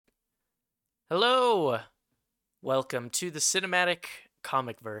Hello! Welcome to the Cinematic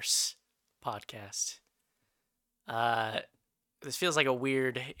Comic Verse podcast. Uh, this feels like a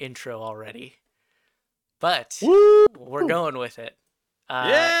weird intro already, but Woo! we're going with it.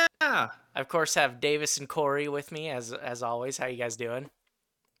 Yeah! I, of course, have Davis and Corey with me, as always. How you guys doing?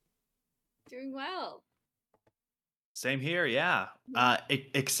 Doing well. Same here, yeah.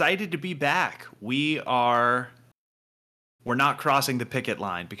 Excited to be back. We're not crossing the picket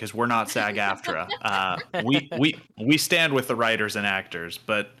line because we're not SAG-AFTRA. We stand with the writers and actors,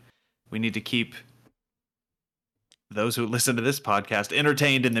 but we need to keep those who listen to this podcast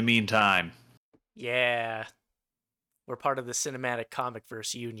entertained in the meantime. Yeah, we're part of the Cinematic Comic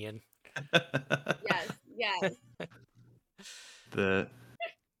Verse Union. Yes. The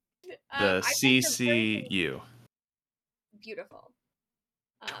I think the break CCU. beautiful.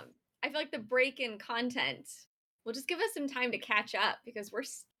 I feel like the break in content will just give us some time to catch up because I feel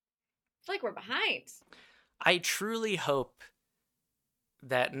like we're behind. I truly hope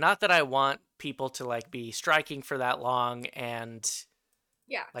that, not that I want people to be striking for that long, and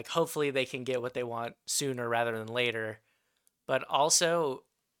Yeah. hopefully they can get what they want sooner rather than later, but also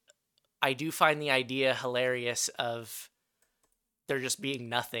I do find the idea hilarious of there just being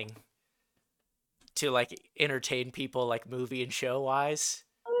nothing to entertain people movie and show wise.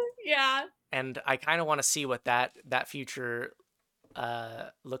 Yeah. And I kind of want to see what that future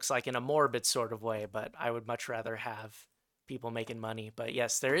looks like in a morbid sort of way, but I would much rather have people making money. But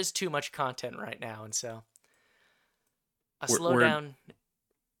yes, there is too much content right now, and so a slowdown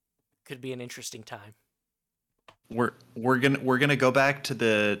could be an interesting time. We're gonna go back to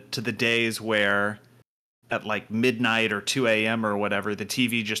the days where at midnight or 2 a.m. or whatever, the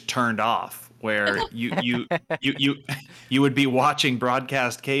TV just turned off, where you would be watching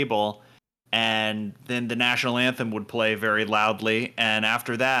broadcast cable, and then the national anthem would play very loudly, and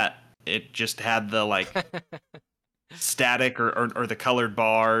after that, it just had the static or the colored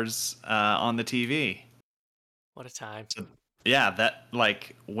bars on the TV. What a time. So, yeah, that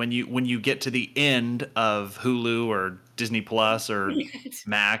when you get to the end of Hulu or Disney Plus or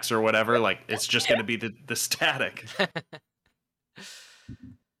Max or whatever, it's just going to be the static.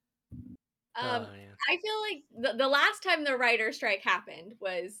 I feel like the last time the writer strike happened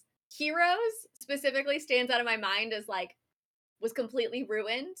was Heroes specifically stands out of my mind as was completely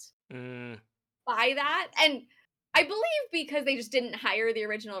ruined by that. And I believe because they just didn't hire the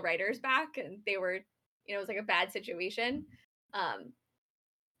original writers back and they were, it was a bad situation.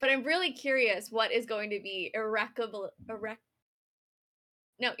 But I'm really curious what is going to be irreconcilably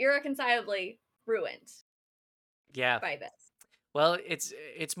ruined. Yeah. By this. Well, it's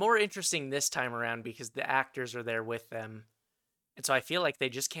more interesting this time around because the actors are there with them. And so I feel like they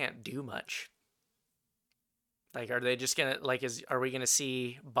just can't do much. Are they just gonna are we gonna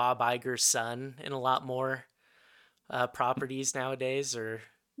see Bob Iger's son in a lot more properties nowadays, or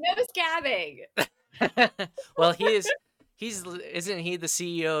no scabbing? Well, he's isn't he the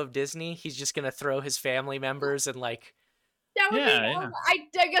CEO of Disney? He's just gonna throw his family members and that would be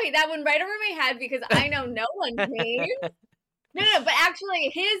okay, that went right over my head because I know no one's name. No, but actually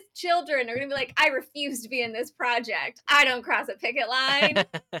his children are gonna be like, I refuse to be in this project. I don't cross a picket line.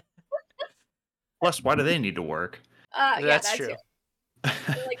 Plus, why do they need to work? That's true.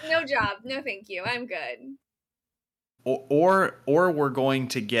 No job, no thank you, I'm good. Or we're going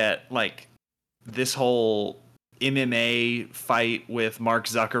to get this whole MMA fight with Mark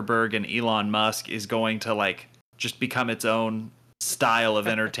Zuckerberg and Elon Musk is going to just become its own style of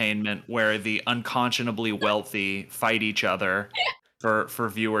entertainment where the unconscionably wealthy fight each other for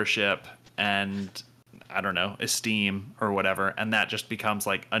viewership and, I don't know, esteem or whatever, and that just becomes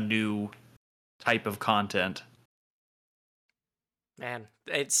a new type of content. Man,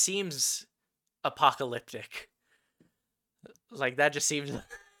 it seems apocalyptic. That just seems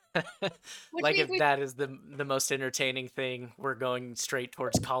if that is the most entertaining thing, we're going straight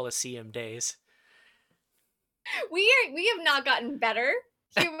towards Coliseum days. We have not gotten better,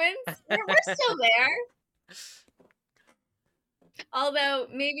 humans. We're still there. Although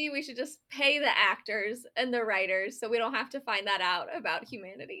maybe we should just pay the actors and the writers so we don't have to find that out about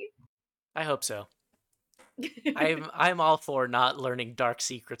humanity. I hope so. I'm all for not learning dark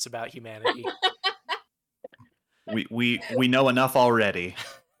secrets about humanity. We know enough already.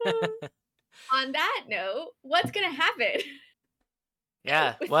 On that note, what's gonna happen?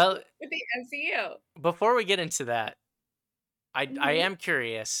 Yeah, with the MCU. Before we get into that, I am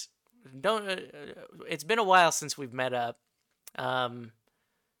curious. It's been a while since we've met up,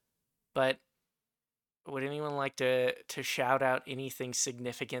 but would anyone like to shout out anything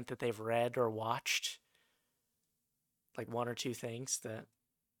significant that they've read or watched? One or two things that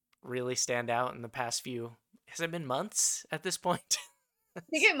really stand out in the past few. Has it been months at this point? I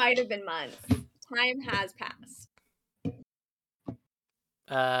think it might have been months. Time has passed.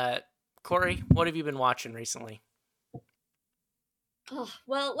 Corey, what have you been watching recently? Oh,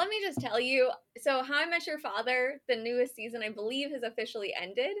 well, let me just tell you. So, How I Met Your Father, the newest season, I believe, has officially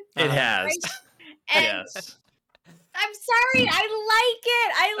ended. It has. Right? And Yes. I'm sorry, I like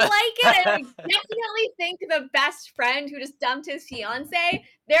it. And I definitely think the best friend who just dumped his fiance,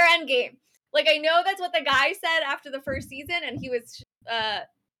 their end game. Like, I know that's what the guy said after the first season, and he was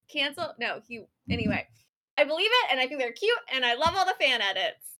canceled. No, anyway. I believe it, and I think they're cute, and I love all the fan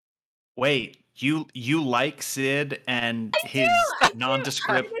edits. Wait, you like Sid and his I do.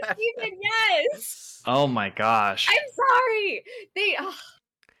 nondescript? After this season, yes. Oh my gosh. I'm sorry. They're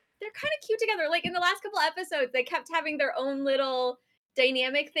kind of cute together. Like in the last couple episodes, they kept having their own little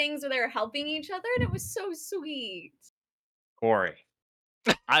dynamic things where they were helping each other, and it was so sweet. Corey,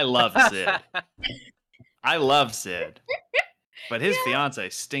 I love Sid. I love Sid, but his fiance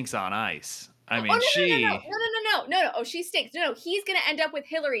stinks on ice. I mean, No. Oh, she stinks. No, he's gonna end up with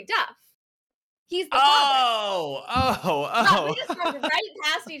Hillary Duff. He's the father. Oh. We just rode right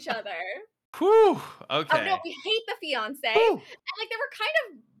past each other. Whew. Okay. Oh no, we hate the fiance. Whew. And like they were kind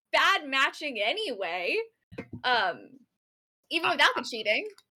of bad matching anyway. Even without the cheating.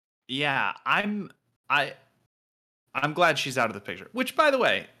 Yeah, I'm glad she's out of the picture. Which, by the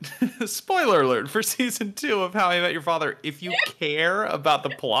way, spoiler alert for season 2 of How I Met Your Father. If you care about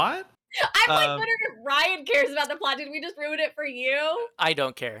the plot, I'm like wondering if Ryan cares about the plot. Did we just ruin it for you? I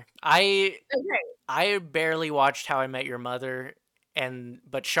don't care. I barely watched How I Met Your Mother,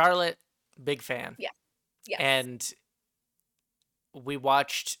 but Charlotte, big fan. Yeah. Yes. And we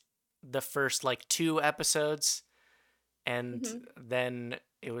watched the first 2 episodes, and then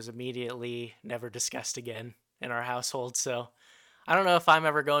it was immediately never discussed again in our household. So I don't know if I'm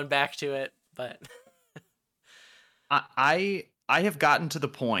ever going back to it, but I have gotten to the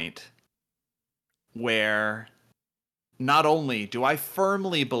point where not only do I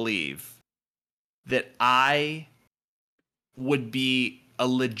firmly believe that I would be a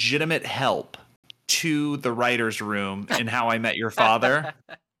legitimate help to the writer's room in How I Met Your Father,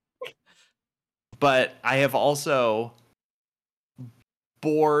 but I have also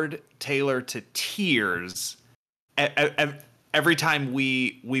bored Taylor to tears every time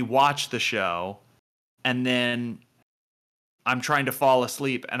we watch the show, and then I'm trying to fall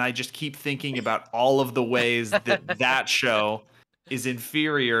asleep, and I just keep thinking about all of the ways that show is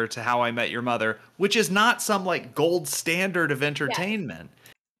inferior to How I Met Your Mother, which is not some gold standard of entertainment.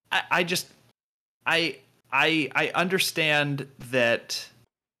 Yes. I understand that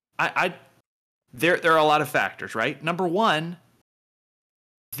there are a lot of factors, right? Number one,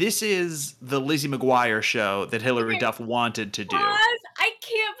 this is the Lizzie McGuire show that Hillary Duff wanted to do. I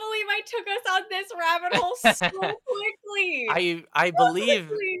can't believe I took us on this rabbit hole so quickly. I believe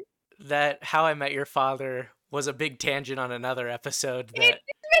that How I Met Your Father was a big tangent on another episode. That it's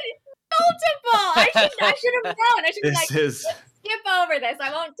been multiple. I should have known. I should be let's skip over this.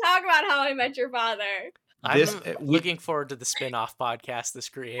 I won't talk about How I Met Your Father. I'm looking forward to the spin-off podcast this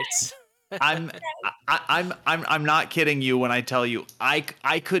creates. I'm not kidding you when I tell you I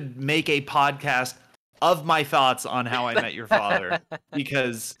could make a podcast of my thoughts on How I Met Your Father,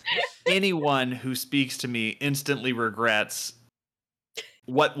 because anyone who speaks to me instantly regrets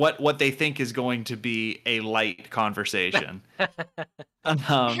what they think is going to be a light conversation.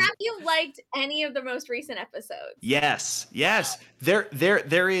 Have you liked any of the most recent episodes? Yes.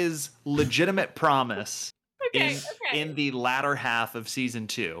 There is legitimate promise in the latter half of season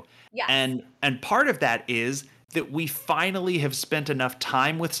 2. Yes. And part of that is that we finally have spent enough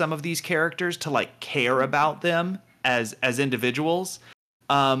time with some of these characters to care about them as individuals.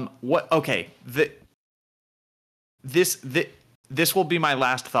 This will be my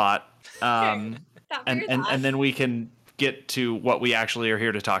last thought. And then we can get to what we actually are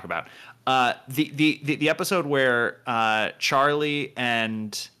here to talk about. The episode where Charlie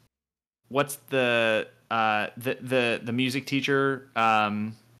and what's the music teacher,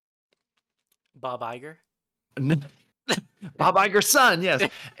 Bob Iger. Bob Iger's son, yes.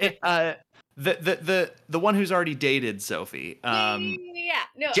 The one who's already dated Sophie.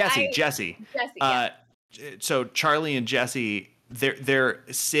 Jesse. So Charlie and Jesse, they're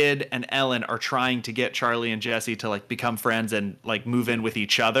Sid and Ellen are trying to get Charlie and Jesse to become friends and move in with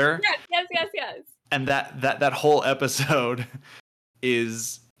each other. Yes. And that whole episode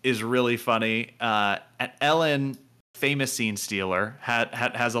is really funny. And Ellen, famous scene stealer,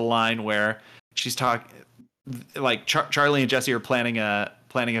 has a line where she's talking Charlie and Jesse are planning a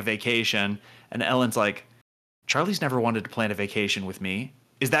vacation, and Ellen's like, Charlie's never wanted to plan a vacation with me.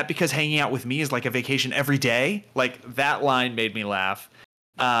 is that because hanging out with me is like a vacation every day? Like, that line made me laugh.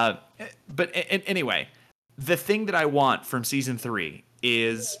 Anyway, the thing that I want from season 3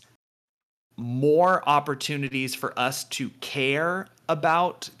 is more opportunities for us to care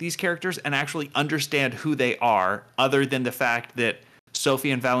about these characters and actually understand who they are, other than the fact that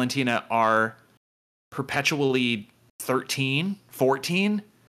Sophie and Valentina are perpetually 13, 14.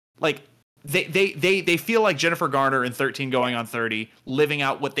 Like, they feel like Jennifer Garner in 13 going on 30, living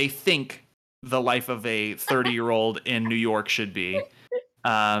out what they think the life of a 30-year-old in New York should be.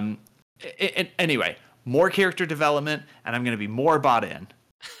 Anyway, more character development, and I'm going to be more bought in.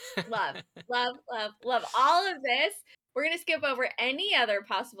 Love all of this. We're going to skip over any other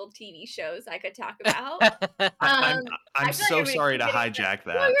possible TV shows I could talk about. I'm so sorry to hijack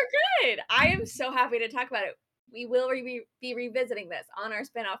that. No, you're good. I am so happy to talk about it. We will be revisiting this on our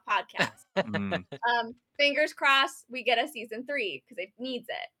spinoff podcast. Fingers crossed we get a season 3 because it needs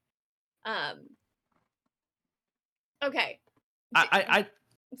it. Okay.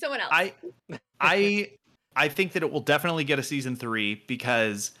 Someone else. I think that it will definitely get a season 3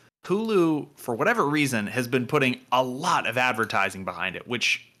 because Hulu, for whatever reason, has been putting a lot of advertising behind it,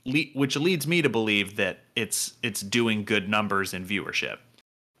 which leads me to believe that it's doing good numbers in viewership.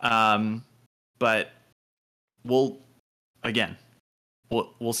 But we'll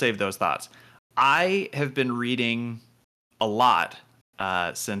save those thoughts. I have been reading a lot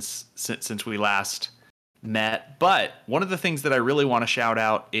since we last met, but one of the things that I really want to shout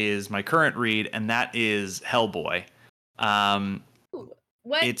out is my current read, and that is Hellboy.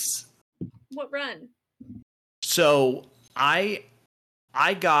 What run? So I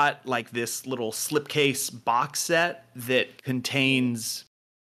got like this little slipcase box set that contains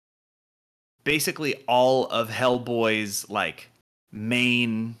basically all of Hellboy's like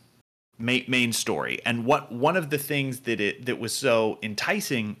main story. And one of the things that was so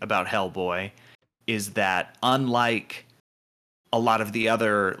enticing about Hellboy is that, unlike a lot of the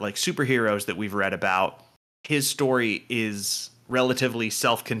other like superheroes that we've read about, his story is relatively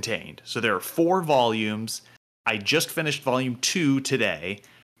self-contained. So there are 4 volumes. I just finished volume 2 today.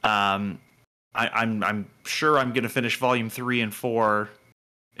 I'm sure I'm going to finish volume 3 and 4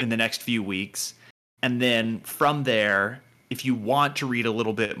 in the next few weeks. And then from there, if you want to read a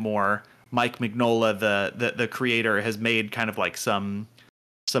little bit more, Mike Mignola, the creator, has made kind of like some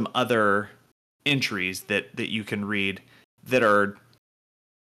other entries that you can read that are,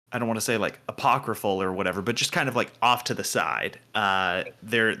 I don't want to say like apocryphal or whatever, but just kind of like off to the side.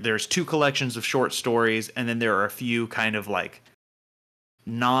 There's 2 collections of short stories, and then there are a few kind of like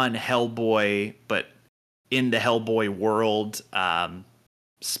non-Hellboy, but in the Hellboy world,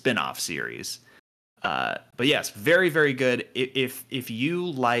 spin-off series. But yes, very, very good. If you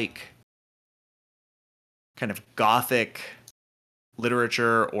like kind of gothic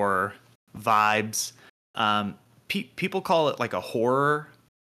literature or vibes, people call it like a horror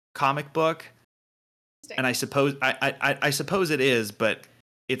comic book, and I suppose I suppose it is, but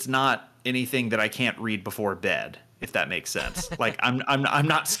it's not anything that I can't read before bed, if that makes sense. Like I'm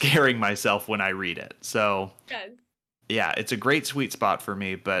not scaring myself when I read it. So yeah, it's a great sweet spot for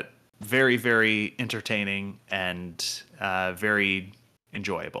me, but very, very entertaining and very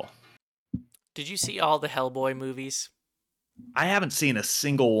enjoyable. Did you see all the Hellboy movies? I haven't seen a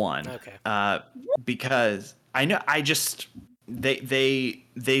single one. Okay. Because I know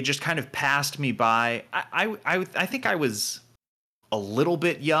they just kind of passed me by. I think I was a little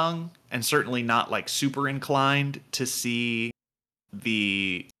bit young and certainly not like super inclined to see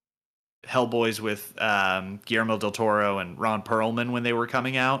the Hellboys with Guillermo del Toro and Ron Perlman when they were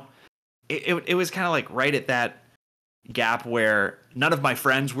coming out. It was kind of like right at that gap where none of my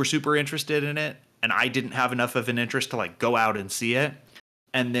friends were super interested in it, and I didn't have enough of an interest to like go out and see it.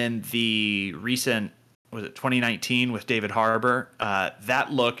 And then the recent, was it 2019 with David Harbour,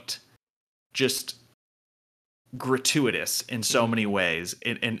 that looked just gratuitous in so many ways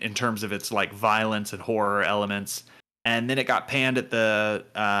in terms of its like violence and horror elements. And then it got panned at the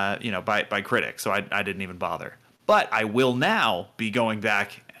by critics, so I didn't even bother. But I will now be going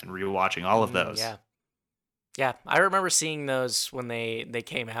back and rewatching all of those. Yeah, I remember seeing those when they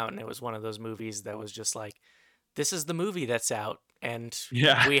came out, and it was one of those movies that was just like, this is the movie that's out, and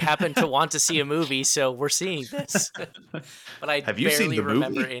we happen to want to see a movie, so we're seeing this. But I barely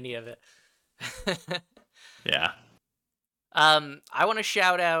remember any of it. Yeah. I want to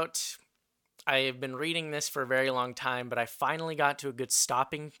shout out, I have been reading this for a very long time, but I finally got to a good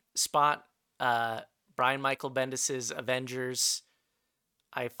stopping spot. Brian Michael Bendis's Avengers.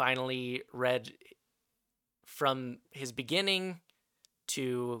 I finally read from his beginning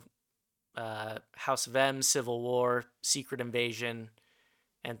to House of M, Civil War, Secret Invasion,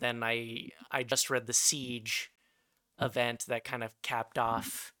 And then I just read the Siege event that kind of capped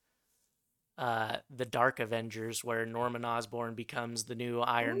off the Dark Avengers, where Norman Osborn becomes the new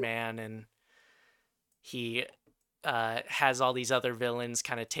Iron Man, and he has all these other villains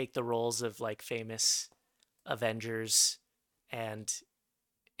kind of take the roles of like famous Avengers, and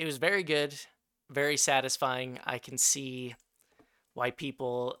it was very good, very satisfying. I can see why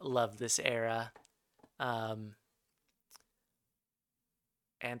people love this era. Um,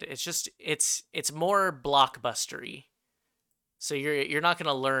 and it's more blockbustery. So you're not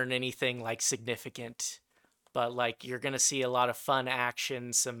gonna learn anything like significant, but like you're gonna see a lot of fun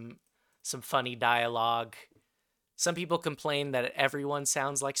action, some funny dialogue. Some people complain that everyone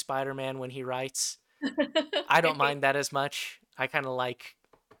sounds like Spider-Man when he writes. I don't mind that as much. I kind of like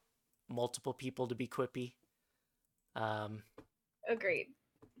multiple people to be quippy. Agreed.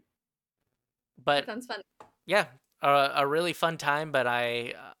 But That sounds fun. yeah, a really fun time. But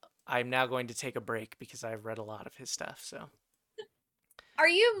I'm now going to take a break because I've read a lot of his stuff. So Are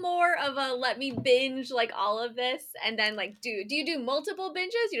you more of a let me binge like all of this and then like do you do multiple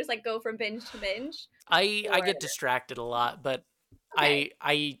binges? You just like go from binge to binge? I Or get distracted a lot, but okay.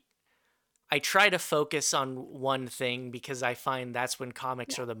 I try to focus on one thing because I find that's when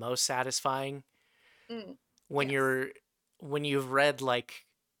comics Yeah. are the most satisfying. Mm, When yes. when you've read like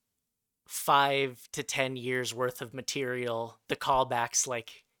 5 to 10 years worth of material, the callbacks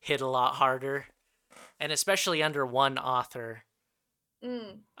like hit a lot harder. And especially under one author,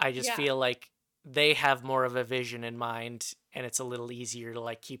 I just Yeah. feel like they have more of a vision in mind, and it's a little easier to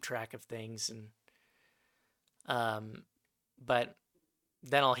like keep track of things. And but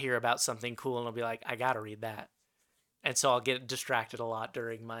then I'll hear about something cool and I'll be like, I gotta read that. And so I'll get distracted a lot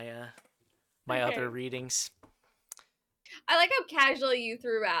during my other Okay. readings. I like how casually you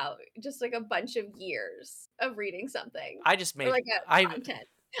threw out just like a bunch of years of reading something I just or make like a I content.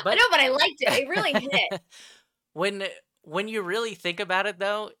 I but know, but I liked it. It really hit. when when you really think about it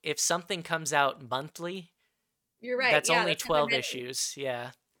though, if something comes out monthly, You're right. that's Yeah, only that's never 12 many. issues.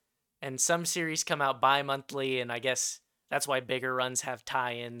 Yeah. And some series come out bi-monthly, and I guess that's why bigger runs have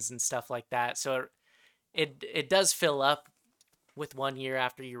tie-ins and stuff like that. So it does fill up with 1 year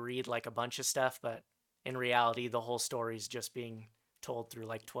after you read like a bunch of stuff, but in reality the whole story is just being told through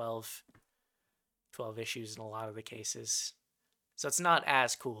like 12 issues in a lot of the cases. So it's not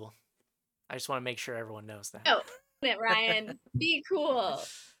as cool. I just want to make sure everyone knows that. Oh, it, Ryan. Be cool.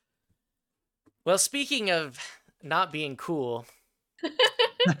 Well, speaking of not being cool,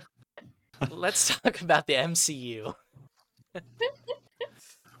 let's talk about the MCU.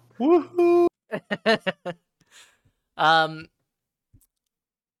 Woohoo! um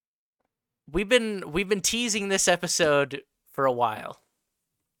we've been teasing this episode for a while.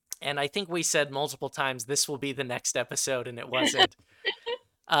 And I think we said multiple times this will be the next episode, and it wasn't.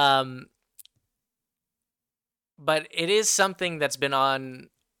 um but it is something that's been on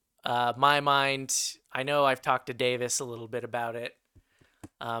my mind. I know I've talked to Davis a little bit about it.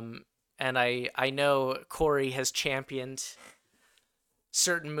 And I know Corey has championed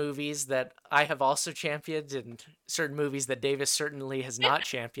certain movies that I have also championed, and certain movies that Davis certainly has not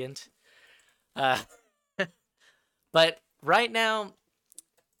championed. Uh, but right now,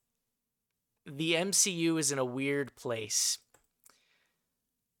 the MCU is in a weird place.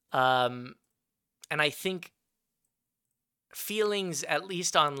 And I think feelings, at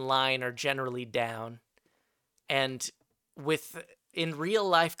least online, are generally down. And with in real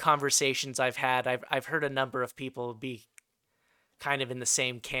life conversations I've heard a number of people be kind of in the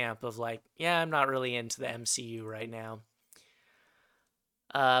same camp of like, yeah, I'm not really into the MCU right now.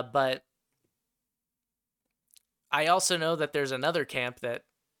 But I also know that there's another camp that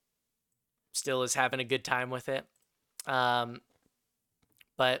still is having a good time with it. Um,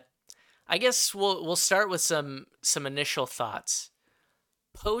 but I guess we'll start with some initial thoughts.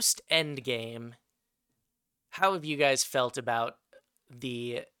 Post Endgame, how have you guys felt about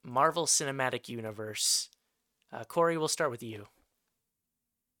the Marvel Cinematic Universe? Corey, we'll start with you.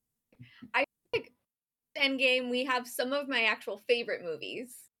 I think Endgame, we have some of my actual favorite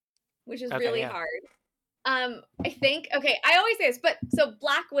movies, which is Okay, really yeah. hard. I think okay, I always say this, but so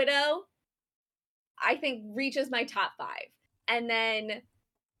Black Widow, I think reaches my top 5. And then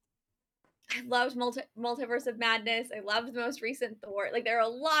I loved Multiverse of Madness. I loved the most recent Thor. Like there are a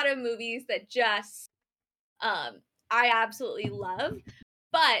lot of movies that just I absolutely love.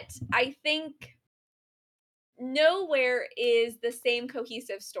 But I think nowhere is the same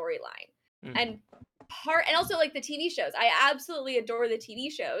cohesive storyline. Mm. And also like the TV shows. I absolutely adore the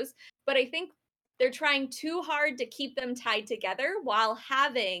TV shows, but I think they're trying too hard to keep them tied together while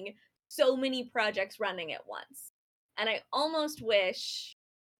having so many projects running at once. And I almost wish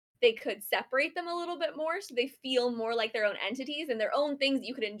they could separate them a little bit more so they feel more like their own entities and their own things that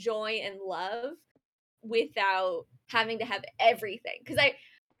you could enjoy and love without having to have everything. Because I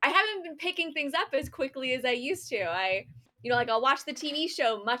haven't been picking things up as quickly as I used to. Like I'll watch the TV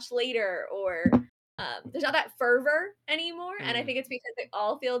show much later, or there's not that fervor anymore. And I think it's because they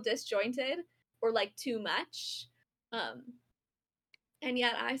all feel disjointed or like too much. And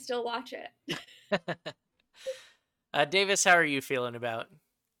yet I still watch it. Davis, how are you feeling about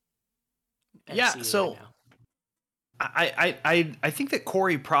MCU right So now? I think that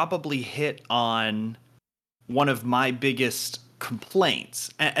Corey probably hit on one of my biggest complaints,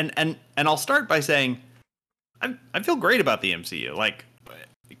 and I'll start by saying I feel great about the MCU. Like,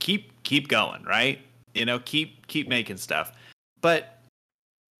 keep going, right? Keep making stuff. But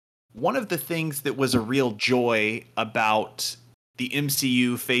one of the things that was a real joy about the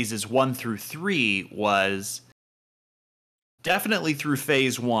MCU phases 1 through 3 was definitely through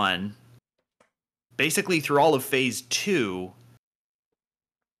phase 1, basically through all of phase 2.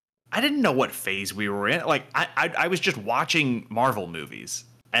 I didn't know what phase we were in. Like, I was just watching Marvel movies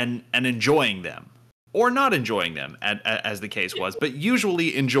and enjoying them, or not enjoying them, as the case was, but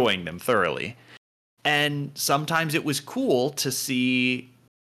usually enjoying them thoroughly. And sometimes it was cool to see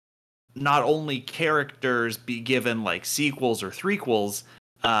not only characters be given like sequels or threequels,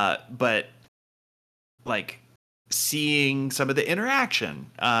 but like seeing some of the interaction.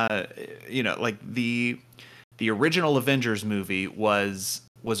 Like the original Avengers movie was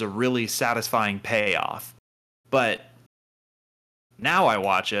a really satisfying payoff. But now I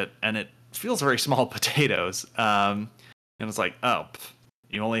watch it and it feels very small potatoes. And it's like, oh,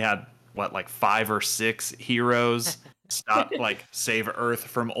 you only had what, like 5 or 6 heroes stop save Earth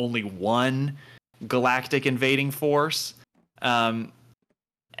from only one galactic invading force. And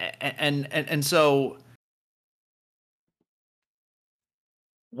so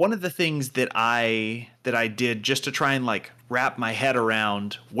one of the things that I did just to try and like wrap my head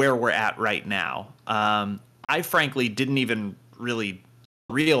around where we're at right now, I frankly didn't even really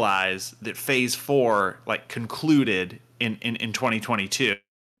realize that phase 4 like concluded in 2022.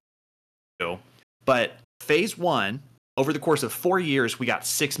 But phase 1, over the course of 4 years, we got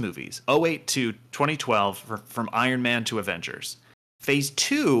 6 movies, '08 to 2012, from Iron Man to Avengers. Phase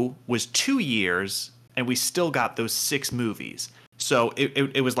 2 was 2 years, and we still got those 6 movies. So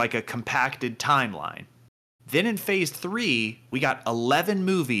it was like a compacted timeline. Then in phase 3, we got 11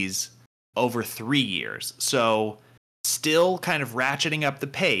 movies over 3 years. So still kind of ratcheting up the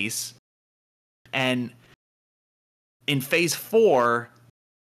pace. And in phase 4,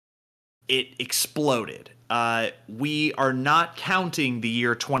 it exploded. We are not counting the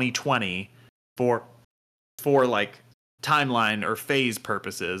year 2020 for like timeline or phase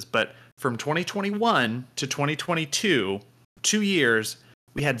purposes, but from 2021 to 2022, 2 years,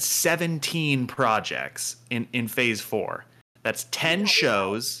 we had 17 projects in phase 4. That's 10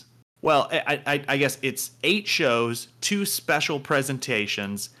 shows. Well, I guess it's 8 shows, 2 special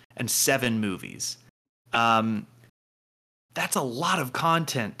presentations, and 7 movies. That's a lot of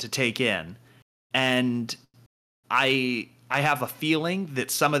content to take in. And I have a feeling that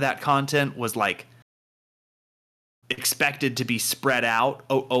some of that content was like expected to be spread out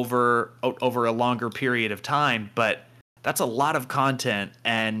over a longer period of time, but that's a lot of content.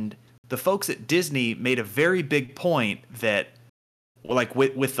 And the folks at Disney made a very big point that, like,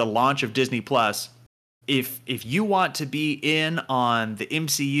 with the launch of Disney Plus, if you want to be in on the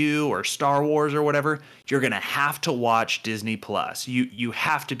MCU or Star Wars or whatever, you're gonna have to watch Disney Plus. You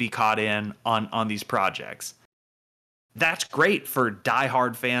have to be caught in on these projects. That's great for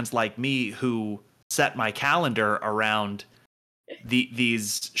diehard fans like me who set my calendar around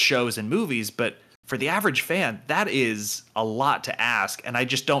these shows and movies, but for the average fan, that is a lot to ask, and I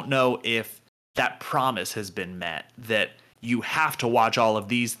just don't know if that promise has been met, that you have to watch all of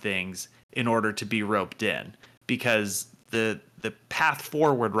these things in order to be roped in, because the path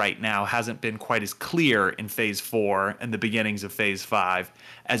forward right now hasn't been quite as clear in phase 4 and the beginnings of phase 5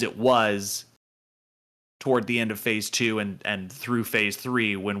 as it was toward the end of phase 2 and through phase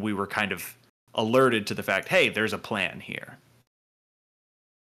 3, when we were kind of alerted to the fact, hey, there's a plan here.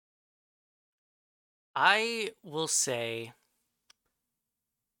 I will say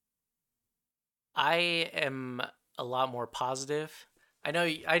I am a lot more positive. I know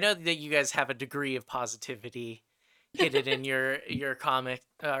that you guys have a degree of positivity hidden in your comic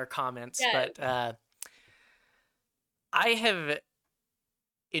or comments, Yes. but I have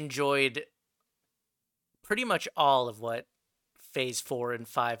enjoyed pretty much all of what phase 4 and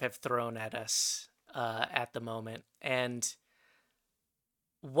 5 have thrown at us at the moment. And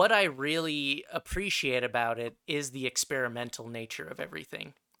what I really appreciate about it is the experimental nature of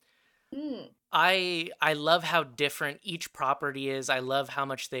everything. I love how different each property is. I love how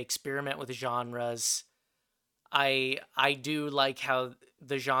much they experiment with genres. I do like how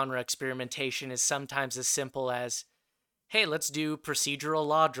the genre experimentation is sometimes as simple as, hey, let's do procedural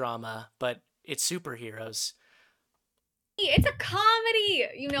law drama, but it's superheroes. It's a comedy.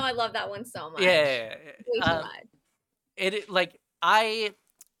 You know, I love that one so much. Yeah, Way too much. like I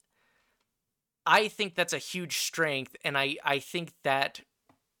think that's a huge strength, and I think that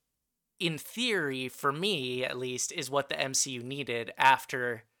in theory, for me at least, is what the MCU needed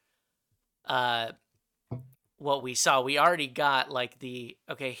after uh what we saw. We already got like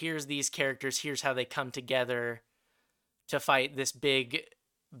okay, here's these characters, here's how they come together to fight this big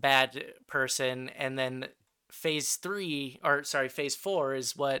bad person, and then phase 4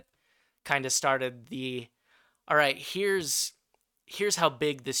 is what kind of started the, all right, here's how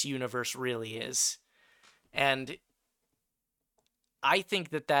big this universe really is. And I think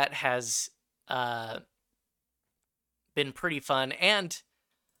that has uh been pretty fun, and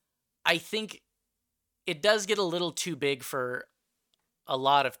I think it does get a little too big for a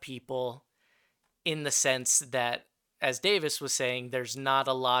lot of people, in the sense that, as Davis was saying, there's not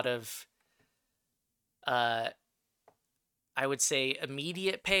a lot of uh I would say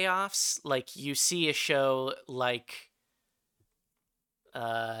immediate payoffs. Like, you see a show like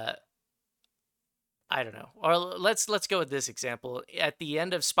uh I don't know. Or let's go with this example. At the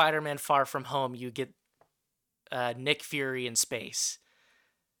end of Spider-Man Far From Home, you get Nick Fury in space.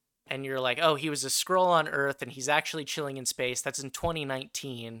 And you're like, "Oh, he was a Skrull on Earth and he's actually chilling in space." That's in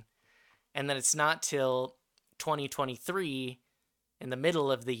 2019. And then it's not till 2023, in the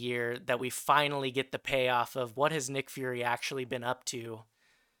middle of the year, that we finally get the payoff of what has Nick Fury actually been up to.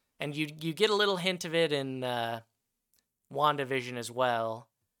 And you get a little hint of it in WandaVision as well.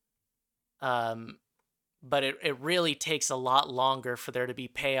 But it really takes a lot longer for there to be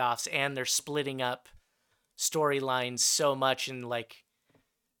payoffs, and they're splitting up storylines so much, and like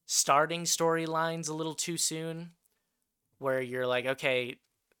starting storylines a little too soon, where you're like, okay,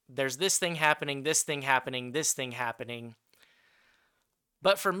 there's this thing happening, this thing happening, this thing happening.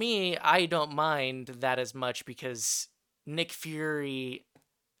 But for me, I don't mind that as much, because Nick Fury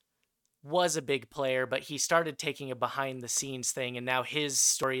was a big player, but he started taking a behind the scenes thing, and now his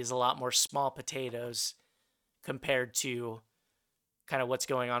story is a lot more small potatoes compared to kind of what's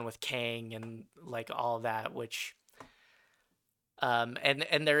going on with Kang and like all of that, which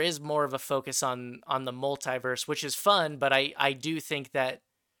and there is more of a focus on the multiverse, which is fun, but I do think that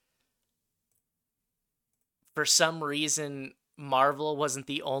for some reason Marvel wasn't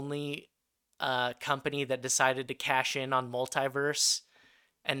the only company that decided to cash in on multiverse,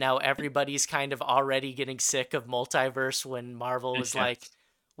 and now everybody's kind of already getting sick of multiverse, when Marvel was like,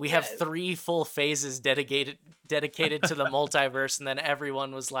 we have 3 full phases dedicated to the multiverse, and then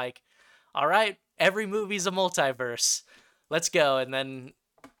everyone was like, all right, every movie's a multiverse, let's go. And then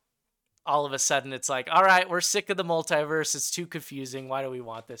all of a sudden it's like, all right, we're sick of the multiverse, it's too confusing, why do we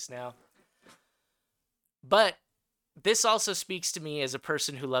want this now? But this also speaks to me as a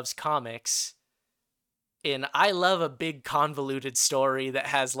person who loves comics, and I love a big convoluted story that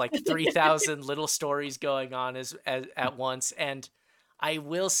has like 3,000 little stories going on as at once. And I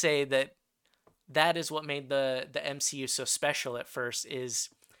will say that is what made the MCU so special at first, is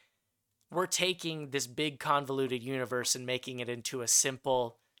we're taking this big convoluted universe and making it into a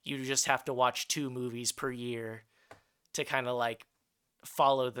simple, you just have to watch 2 movies per year to kind of like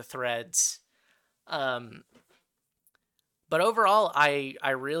follow the threads. But overall, I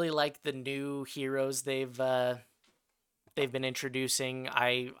really like the new heroes they've been introducing.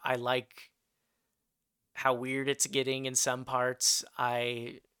 I like how weird it's getting in some parts.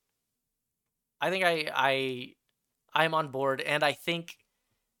 I think I'm on board, and I think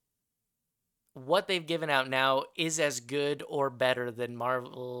what they've given out now is as good or better than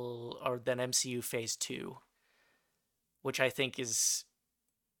Marvel or than MCU Phase 2, which I think is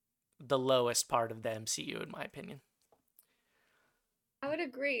the lowest part of the MCU in my opinion. I would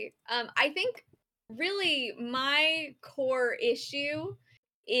agree. I think really my core issue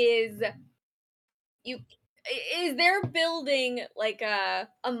is they're building like a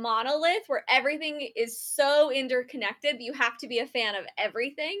monolith where everything is so interconnected that you have to be a fan of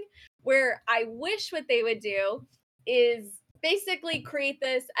everything, where I wish what they would do is basically create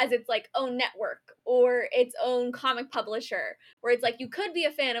this as its like own network or its own comic publisher, where it's like you could be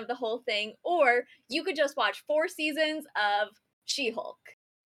a fan of the whole thing, or you could just watch 4 seasons of She-Hulk.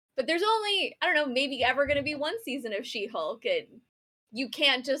 But there's only, I don't know, maybe ever going to be 1 season of She-Hulk, and you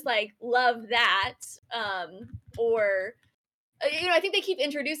can't just like love that. Or I think they keep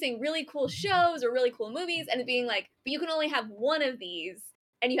introducing really cool shows or really cool movies, and it being like, but you can only have one of these,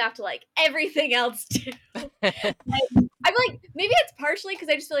 and you have to like everything else too. I'm like, maybe it's partially because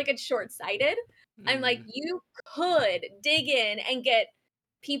I just feel like it's short-sighted. I'm like, you could dig in and get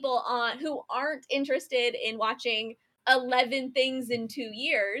people on who aren't interested in watching 11 things in 2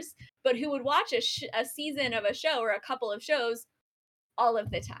 years, but who would watch a season of a show or a couple of shows all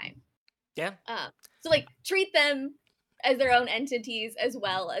of the time. Yeah. So like treat them as their own entities as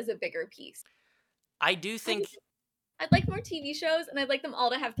well as a bigger piece. I do think I'd like more TV shows, and I'd like them all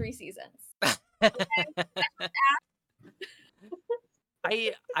to have 3 seasons.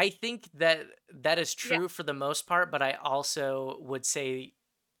 I think that is Yeah. true for the most part, but I also would say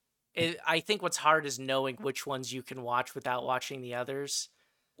I think what's hard is knowing which ones you can watch without watching the others.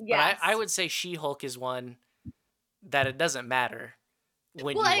 But Yes. I would say She-Hulk is one that it doesn't matter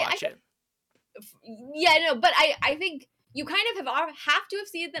when Well, you watch it. Yeah, no, but I think you kind of have to have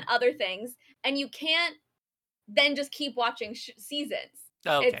seen the other things, and you can't then just keep watching seasons.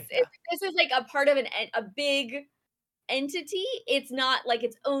 Okay, yeah. This is like a part of a big entity. It's not like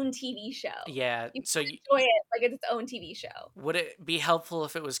its own TV show. Yeah, You so can enjoy it like it's its own TV show. would it be helpful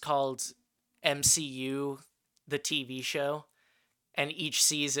if it was called MCU, the TV show, and each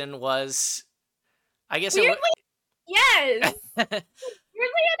season was, I guess Weirdly, yes. it would.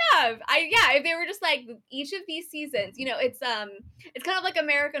 Weirdly enough, if they were just like each of these seasons, it's kind of like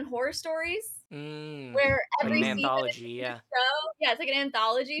American Horror Stories, where Like every an season is anthology, a yeah. show. Yeah, it's like an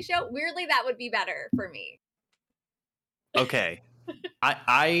anthology show. Weirdly, that would be better for me. Okay.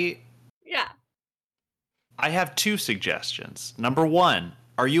 I Yeah. I have 2 suggestions. Number 1,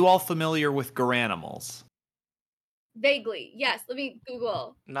 are you all familiar with Garanimals? Vaguely, yes. Let me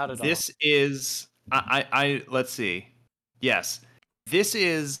Google. Not at all. This is I let's see. Yes. This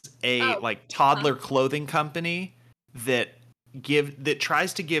is a like toddler clothing company that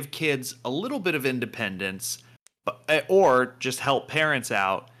tries to give kids a little bit of independence, or just help parents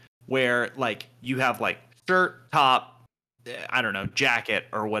out, where like you have like shirt, top, I don't know, jacket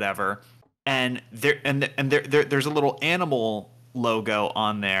or whatever, and there's a little animal logo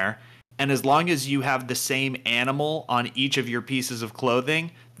on there, and as long as you have the same animal on each of your pieces of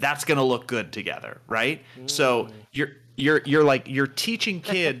clothing, that's gonna look good together, right? So you're teaching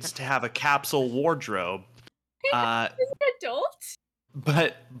kids to have a capsule wardrobe, Is it adult?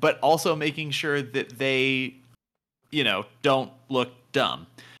 but also making sure that they, don't look dumb.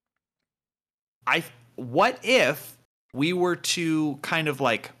 What if we were to kind of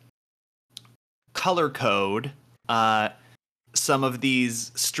like color code some of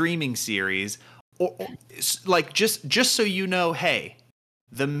these streaming series, or like just so you know, hey,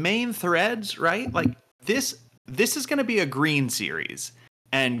 the main threads, right? Like this is going to be a green series,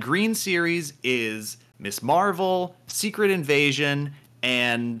 and green series is Miss Marvel, Secret Invasion,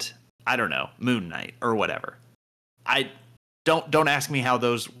 and I don't know, Moon Knight or whatever. I don't ask me how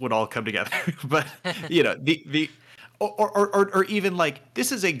those would all come together, but the or even like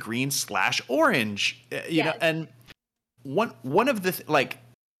this is a green/orange, Yes. and one of the like,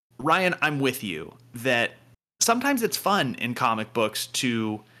 Ryan, I'm with you that sometimes it's fun in comic books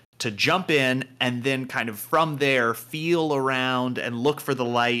to jump in and then kind of from there feel around and look for the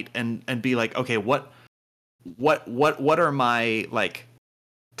light and be like, okay, what are my like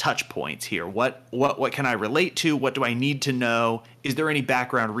touch points here? What can I relate to? What do I need to know? Is there any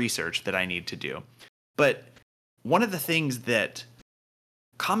background research that I need to do? But one of the things that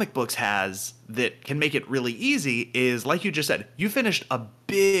comic books has that can make it really easy is, like you just said, you finished a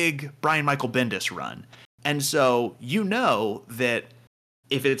big Brian Michael Bendis run. And so you know that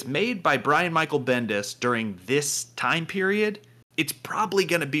if it's made by Brian Michael Bendis during this time period, it's probably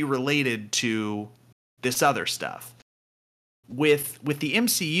going to be related to this other stuff. With the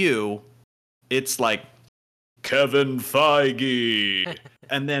MCU, it's like Kevin Feige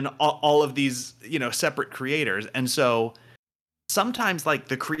and then all of these, separate creators. And so sometimes like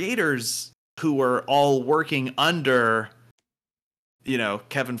the creators who are all working under,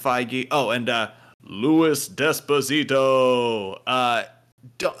 Kevin Feige, and Louis Desposito,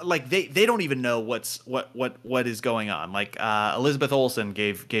 they don't even know what is going on. Like Elizabeth Olsen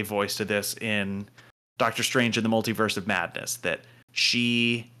gave voice to this in Doctor Strange in the Multiverse of Madness, that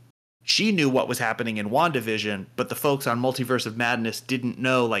she knew what was happening in WandaVision, but the folks on Multiverse of Madness didn't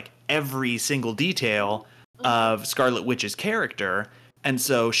know like every single detail of Scarlet Witch's character. And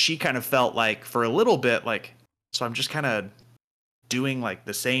so she kind of felt like for a little bit like, so I'm just kind of doing like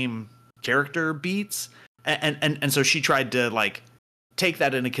the same character beats. And so she tried to like take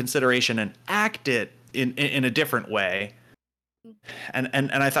that into consideration and act it in a different way. And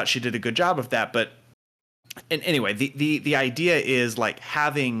I thought she did a good job of that. But anyway, the idea is like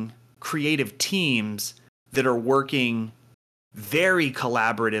having creative teams that are working very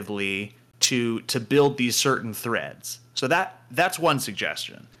collaboratively to build these certain threads. So that's one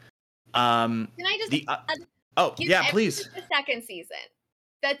suggestion. Can I just give yeah, please. a second season?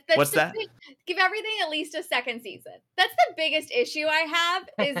 That's What's that? Give everything at least a second season. That's the biggest issue I have.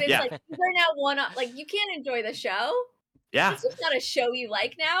 Is it's Yeah. like we're now you can't enjoy the show. Yeah. It's just not a show you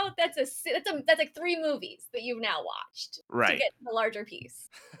like now. That's like 3 movies that you've now watched to Right. get the larger piece.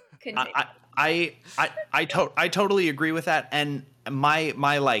 Continue. I totally agree with that. And my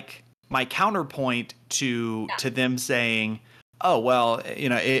counterpoint to them saying, oh well,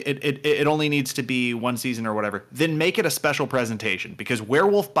 it only needs to be one season or whatever, then make it a special presentation, because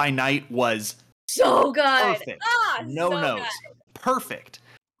Werewolf by Night was so good. Perfect. No so notes. Good. Perfect.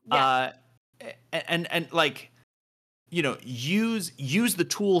 Yeah. And like, use the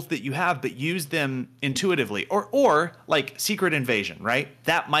tools that you have, but use them intuitively. Or like Secret Invasion, right?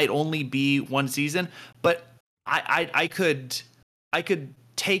 That might only be one season, but I could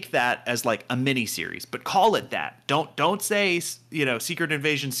take that as like a mini series, but call it that. Don't say Secret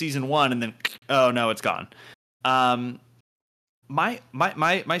Invasion season 1 and then oh no, it's gone. My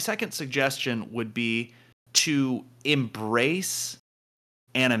second suggestion would be to embrace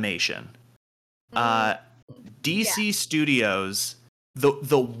animation. DC Studios,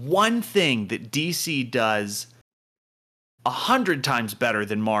 the one thing that DC does 100 times better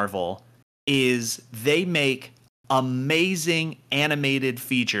than Marvel is they make amazing animated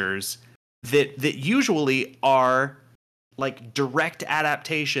features that usually are like direct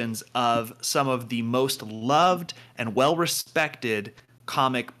adaptations of some of the most loved and well-respected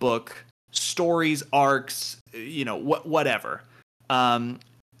comic book stories, arcs, whatever. And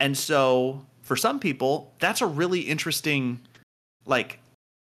so for some people, that's a really interesting like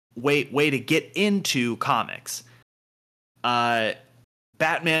way to get into comics.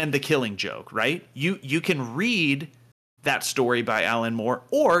 Batman the Killing Joke, right? You can read that story by Alan Moore,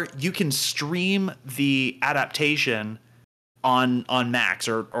 or you can stream the adaptation on Max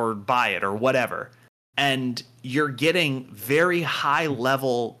or buy it or whatever. And you're getting very high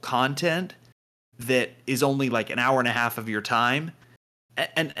level content that is only like an hour and a half of your time.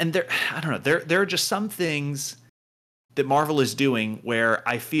 And there, I don't know, there are just some things that Marvel is doing where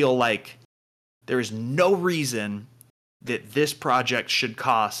I feel like there is no reason that this project should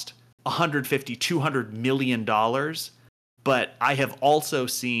cost $150-200 million, but I have also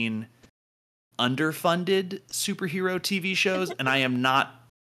seen underfunded superhero TV shows, and I am not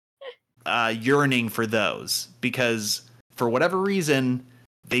yearning for those, because for whatever reason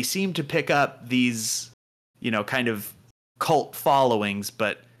they seem to pick up these kind of cult followings,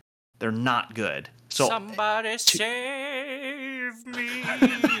 but they're not good. So somebody save me.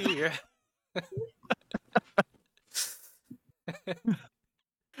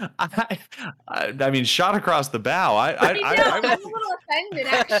 I mean, shot across the bow. I'm a little offended,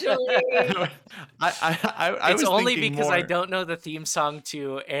 actually. It's only because I don't know the theme song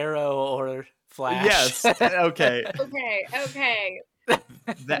to Arrow or Flash. Yes. Okay. Okay.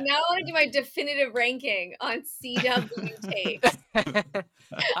 Now I want to do my definitive ranking on CW takes.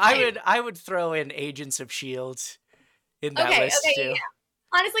 I would throw in Agents of S.H.I.E.L.D. in that list too. Yeah.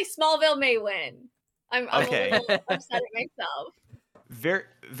 Honestly, Smallville may win. I'm a little upset at myself.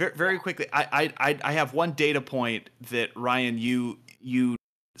 Very quickly, I have one data point that, Ryan, you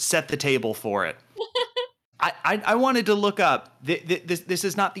set the table for it. I wanted to look up. This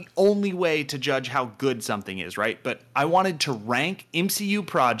is not the only way to judge how good something is, right? But I wanted to rank MCU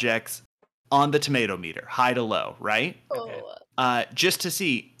projects on the tomato meter, high to low, right? Okay. Just to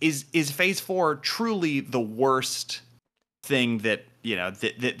see, is Phase 4 truly the worst thing that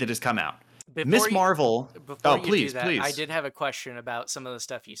that has come out? Miss Marvel. Please. I did have a question about some of the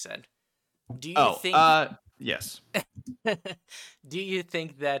stuff you said. Do you think? Yes. Do you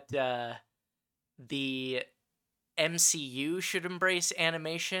think that the MCU should embrace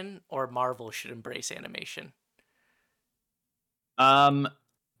animation, or Marvel should embrace animation?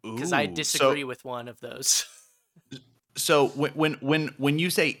 Because I disagree with one of those. So when you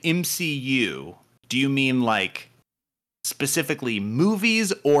say MCU, do you mean like specifically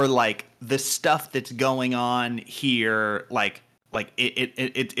movies, or like the stuff that's going on here, like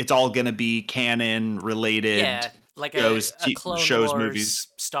it's all gonna be canon related? Yeah, like shows, a Clone shows, Wars, movies,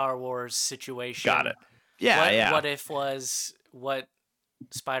 Star Wars situation. Got it. Yeah, What if was what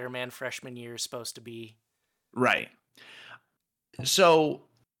Spider-Man freshman year is supposed to be? Right. So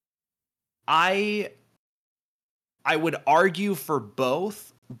I would argue for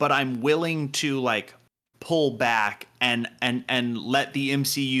both, but I'm willing to like pull back and let the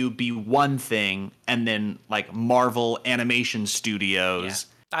MCU be one thing, and then like Marvel Animation Studios.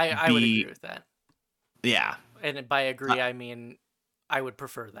 I would agree with that. Yeah. And by agree, I mean I would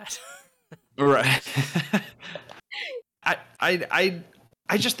prefer that. Right.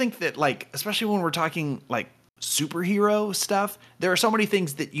 I just think that, like, especially when we're talking like superhero stuff, there are so many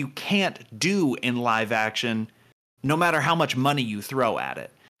things that you can't do in live action, no matter how much money you throw at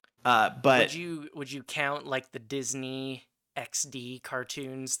it. But would you count like the Disney XD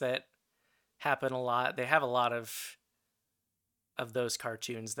cartoons that happen a lot? They have a lot of those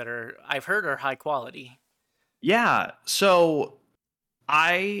cartoons that are, I've heard, are high quality. yeah, so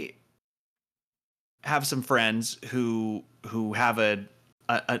I have some friends who have a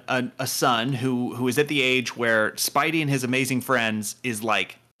son who is at the age where Spidey and His Amazing Friends is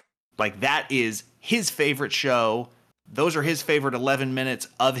like that is his favorite show. Those are his favorite 11 minutes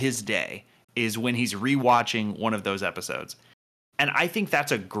of his day, is when he's rewatching one of those episodes. And I think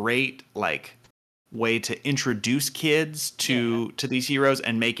that's a great like way to introduce kids to these heroes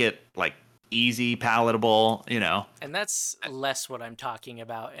and make it like easy, palatable, you know. And that's less what I'm talking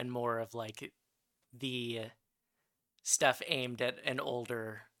about and more of like the stuff aimed at an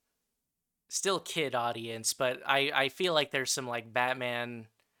older, still kid audience. But I feel like there's some like Batman,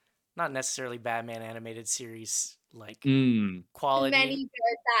 not necessarily Batman animated series like quality. Many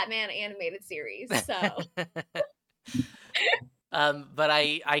good Batman animated series, so. But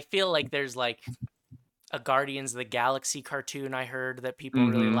I feel like there's like a Guardians of the Galaxy cartoon I heard that people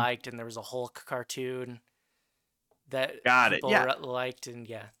really liked, and there was a Hulk cartoon that people liked, and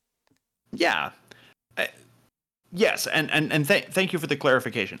yeah. Yes, and thank you for the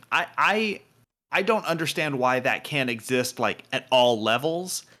clarification. I don't understand why that can't exist like at all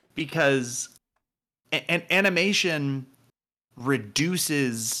levels, because an animation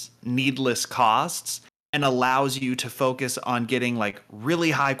reduces needless costs and allows you to focus on getting like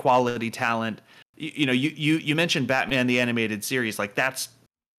really high quality talent. You know, you mentioned Batman the Animated Series, like that's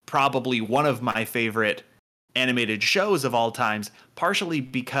probably one of my favorite animated shows of all times, partially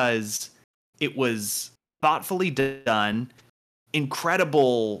because it was thoughtfully done,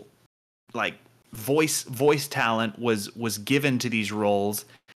 incredible like voice talent was given to these roles,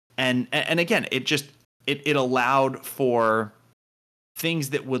 and again it allowed for things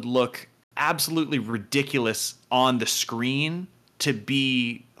that would look absolutely ridiculous on the screen to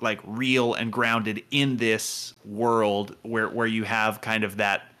be like real and grounded in this world where you have kind of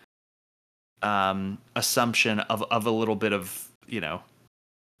that assumption of a little bit of, you know,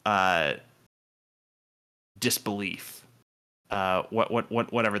 disbelief,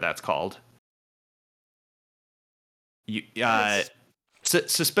 whatever that's called.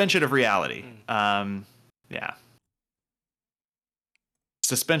 Suspension of reality. Yeah.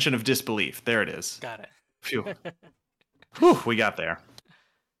 Suspension of disbelief. There it is. got it. Phew. Whew, we got there.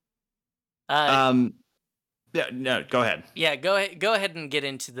 Yeah, no, go ahead. Yeah, go ahead and get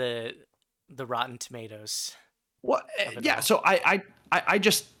into the Rotten Tomatoes. What? Yeah, so I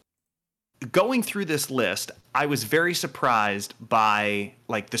just, going through this list, I was very surprised by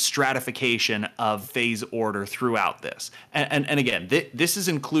like the stratification of phase order throughout this. And again, this is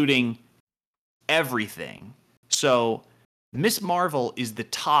including everything. So Miss Marvel is the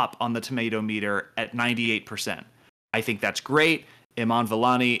top on the tomato meter at 98%. I think that's great. Iman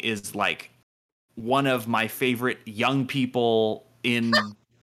Vellani is like one of my favorite young people in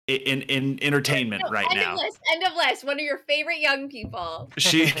entertainment right now. End of list. One of your favorite young people.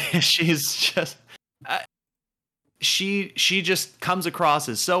 She's just she just comes across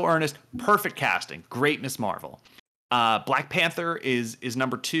as so earnest. Perfect casting. Great Miss Marvel. Black Panther is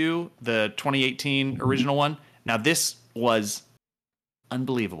number 2, the 2018 original one. Now this was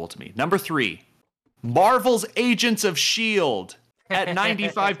unbelievable to me. Number 3, Marvel's Agents of S.H.I.E.L.D. at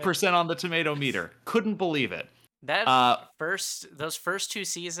 95% on the tomato meter. Couldn't believe it. Those first 2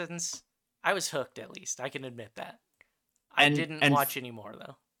 seasons, I was hooked. At least I can admit that. I didn't watch anymore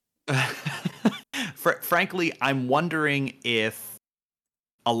though. Frankly, I'm wondering if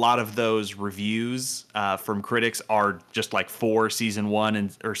a lot of those reviews from critics are just like for season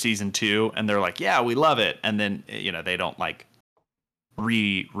 1 or season 2, and they're like, "Yeah, we love it," and then, you know, they don't like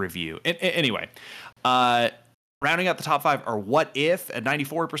re-review. Anyway, rounding out the top 5 are What If at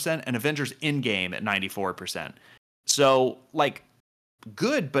 94% and Avengers Endgame at 94%. So like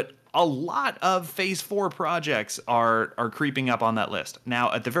good, but a lot of Phase 4 projects are creeping up on that list.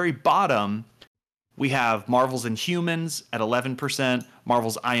 Now at the very bottom, we have Marvel's Inhumans at 11%,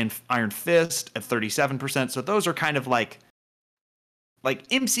 Marvel's Iron Fist at 37%. So those are kind of like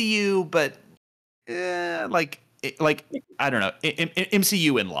MCU, but like I don't know,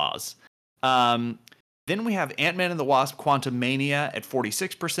 MCU in-laws. Then we have Ant-Man and the Wasp: Quantumania at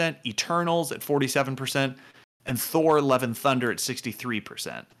 46%, Eternals at 47%, and Thor: Love and Thunder at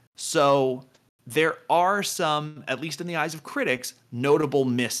 63%. So there are some, at least in the eyes of critics, notable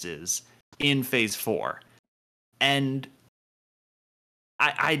misses in Phase 4. And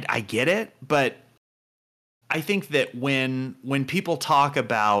I get it, but I think that when people talk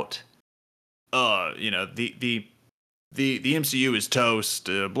about the MCU is toast,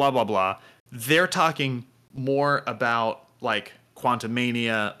 blah blah blah, they're talking more about like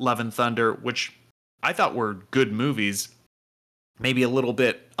Quantumania, Love and Thunder, which I thought were good movies, maybe a little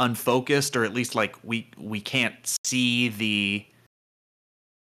bit unfocused, or at least like we can't see the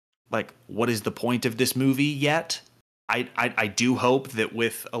like what is the point of this movie yet. I do hope that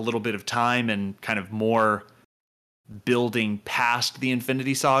with a little bit of time and kind of more building past the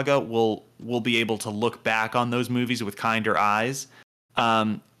Infinity Saga, we'll be able to look back on those movies with kinder eyes.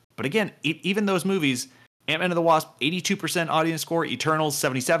 But again, even those movies, Ant-Man and the Wasp, 82% audience score, Eternals,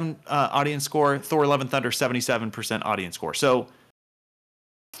 77 audience score, Thor: Love and Thunder, 77% audience score. So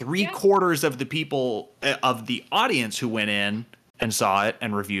three-quarters of the people of the audience who went in and saw it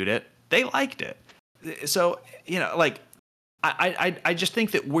and reviewed it, they liked it. So, like I just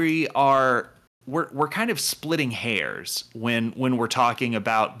think that we're kind of splitting hairs when we're talking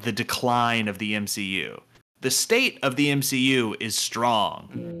about the decline of the MCU. The state of the MCU is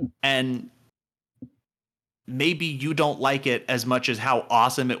strong, and maybe you don't like it as much as how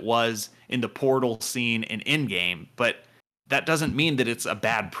awesome it was in the portal scene in Endgame, but that doesn't mean that it's a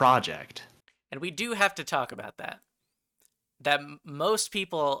bad project. And we do have to talk about that. That most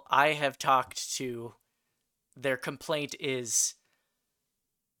people I have talked to, their complaint is,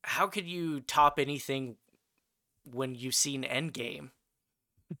 how could you top anything when you've seen Endgame?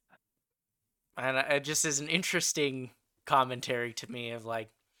 And it just is an interesting commentary to me of like,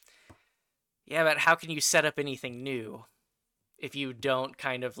 yeah, but how can you set up anything new if you don't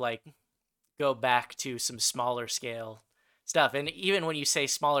kind of like go back to some smaller scale stuff? And even when you say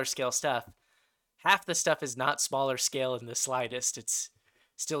smaller scale stuff, half the stuff is not smaller scale in the slightest. It's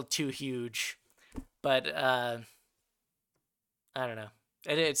still too huge. But I don't know.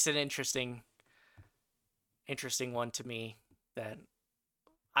 It's an interesting one to me that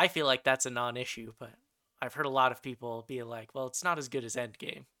I feel like that's a non-issue, but I've heard a lot of people be like, well, it's not as good as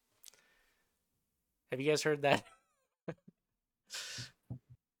Endgame. Have you guys heard that?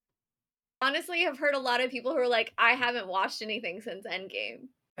 Honestly, I've heard a lot of people who are like, I haven't watched anything since Endgame.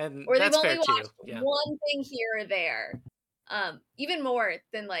 And Or they've that's only fair too. watched Yeah. one thing here or there. Even more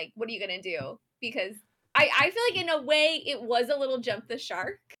than like, what are you gonna do? Because I feel like in a way it was a little jump the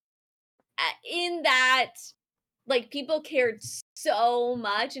shark. In that like people cared so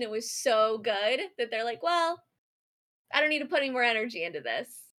much and it was so good that they're like, well, I don't need to put any more energy into this.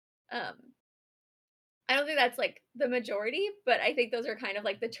 Um, I don't think that's like the majority, but I think those are kind of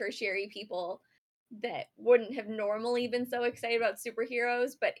like the tertiary people that wouldn't have normally been so excited about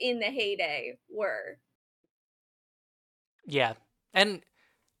superheroes, but in the heyday were. Yeah. And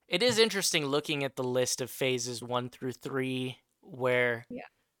it is interesting looking at the list of phases 1 through 3 where Yeah.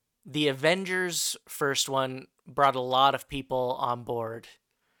 the Avengers first one brought a lot of people on board.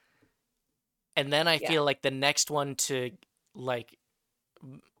 And then I feel like the next one to like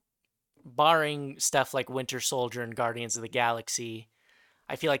barring stuff like Winter Soldier and Guardians of the Galaxy,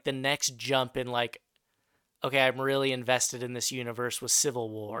 I feel like the next jump in like, okay, I'm really invested in this universe was Civil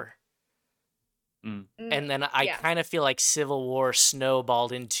War. And then I kind of feel like Civil War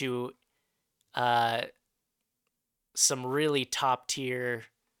snowballed into some really top tier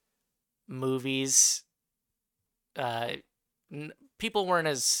movies. People weren't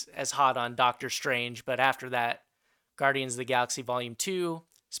as hot on Doctor Strange, but after that, Guardians of the Galaxy Volume 2,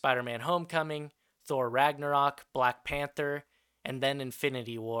 Spider-Man Homecoming, Thor Ragnarok, Black Panther, and then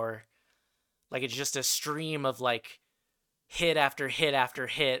Infinity War. Like, it's just a stream of like hit after hit after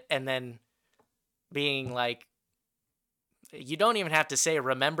hit, and then being like, you don't even have to say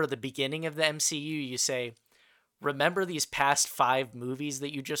remember the beginning of the MCU. You say remember these past 5 movies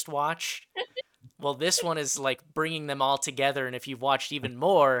that you just watched. Well, this one is like bringing them all together, and if you've watched even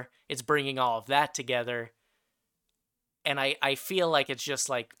more, it's bringing all of that together. And I feel like it's just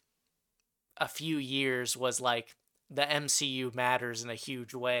like a few years was like the MCU matters in a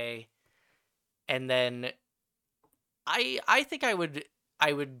huge way. And then I think I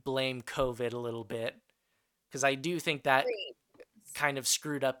would blame COVID a little bit, because I do think that kind of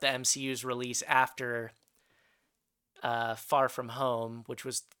screwed up the MCU's release after Far From Home, which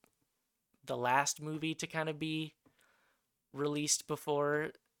was the last movie to kind of be released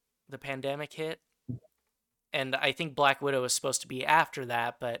before the pandemic hit. And I think Black Widow was supposed to be after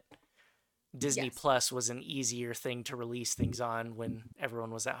that, but Disney Plus was an easier thing to release things on when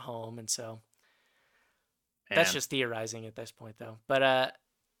everyone was at home, and so that's just theorizing at this point though. But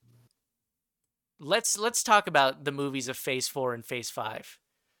let's talk about the movies of Phase 4 and Phase 5.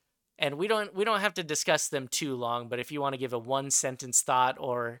 And we don't have to discuss them too long, but if you want to give a one sentence thought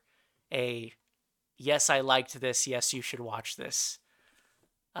or a yes, I liked this, yes, you should watch this.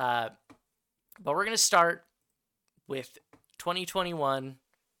 But we're going to start with 2021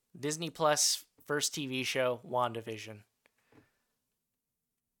 Disney Plus first TV show, WandaVision.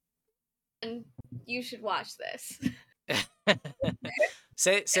 And you should watch this.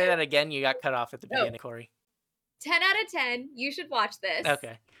 Say that again. You got cut off at the beginning, Corey. 10 out of 10. You should watch this.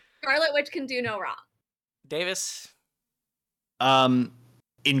 Okay. Scarlet Witch can do no wrong. Davis?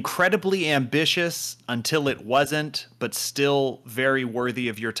 Incredibly ambitious until it wasn't, but still very worthy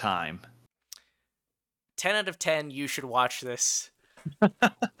of your time. 10 out of 10. You should watch this.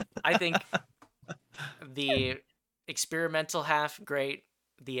 I think the experimental half, great.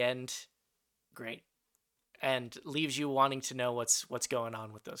 The end, great. And leaves you wanting to know what's going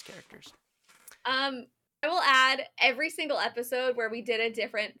on with those characters. I will add every single episode where we did a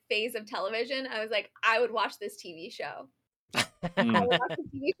different phase of television. I was like, I would watch this TV show. I would watch the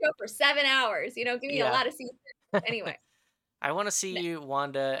TV show for 7 hours. You know, give me a lot of seasons. Anyway. I want to see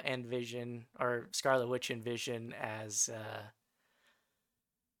Wanda and Vision, or Scarlet Witch and Vision as...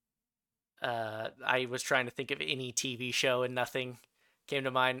 I was trying to think of any TV show and nothing came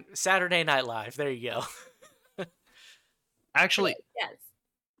to mind. Saturday Night Live. There you go. Actually, yes.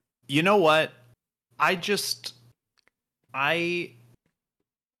 You know what? I'm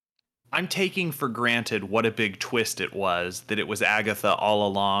taking for granted what a big twist it was, that it was Agatha all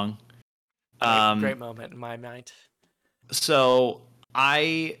along. Great moment in my mind. So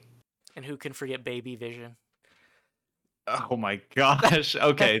And who can forget Baby Vision? Oh my gosh.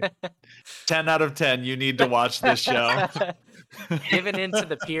 Okay. 10 out of 10. You need to watch this show. Giving into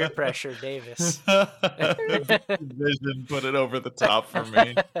the peer pressure, Davis. Vision put it over the top for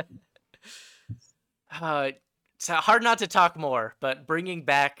me. It's hard not to talk more, but bringing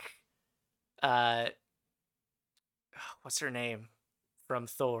back, what's her name from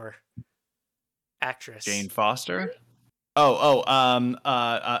Thor? Actress Jane Foster. Darcy.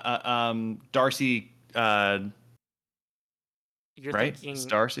 You're right? thinking It's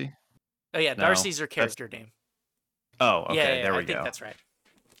Darcy. Oh yeah, No, Darcy's her character name. Oh, okay. Yeah, there we I think go. that's right.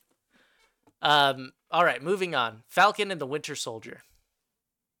 All right, moving on. Falcon and the Winter Soldier.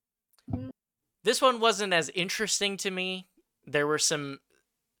 This one wasn't as interesting to me. There were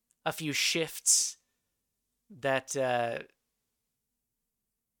a few shifts that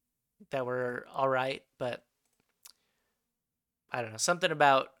were all right, but I don't know. Something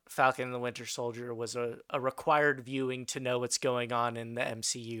about Falcon and the Winter Soldier was a required viewing to know what's going on in the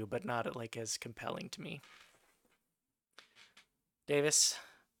MCU, but not like as compelling to me. Davis?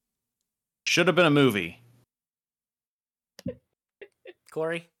 Should have been a movie. I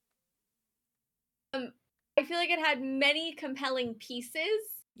Corey? feel like it had many compelling pieces.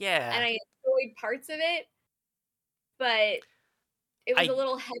 Yeah. And I enjoyed parts of it, but it was a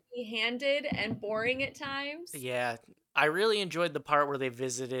little heavy-handed and boring at times. Yeah. I really enjoyed the part where they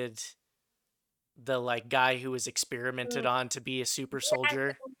visited the guy who was experimented on to be a super soldier.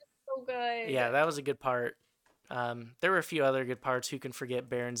 That was so good. Yeah, that was a good part. There were a few other good parts. Who can forget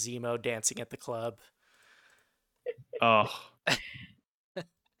Baron Zemo dancing at the club? Oh.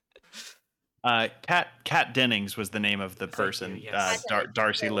 Kat Dennings was the name of the person. You, yes.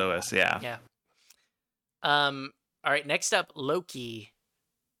 Darcy Lewis. Yeah. Yeah. All right. Next up, Loki.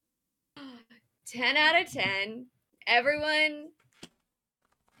 10 out of 10. Everyone's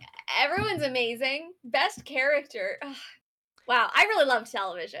amazing. Best character. Ugh. Wow, I really love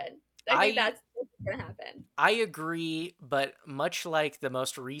television. I think that's what's gonna happen. I agree, but much like the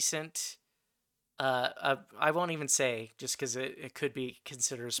most recent, I won't even say just because it could be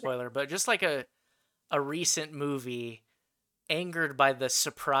considered a spoiler, but just like a recent movie, angered by the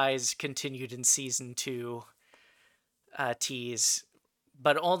surprise continued in season 2 tease,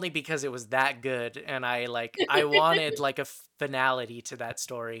 but only because it was that good, and I wanted a finality to that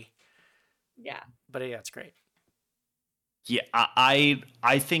story. Yeah, but yeah, it's great. Yeah, I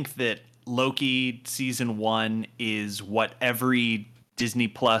think that Loki season 1 is what every Disney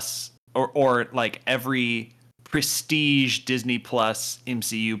Plus or every prestige Disney Plus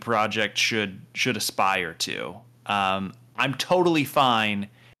MCU project should aspire to. I'm totally fine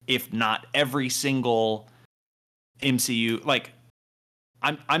if not every single MCU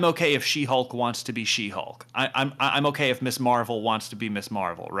I'm okay if She-Hulk wants to be She-Hulk. I'm okay if Miss Marvel wants to be Miss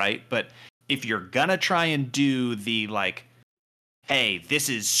Marvel, right? But if you're gonna try and do the hey, this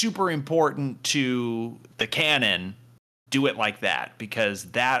is super important to the canon, do it like that,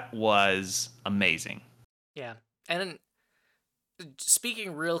 because that was amazing. Yeah. And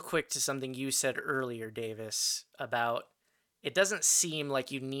speaking real quick to something you said earlier, Davis, about it doesn't seem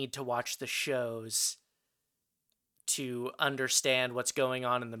like you need to watch the shows to understand what's going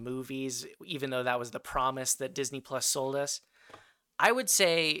on in the movies, even though that was the promise that Disney Plus sold us. I would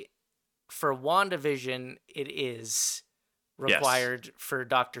say for WandaVision, it is Yes. required for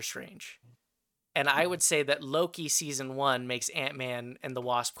Doctor Strange. And I would say that Loki season 1 makes Ant-Man and the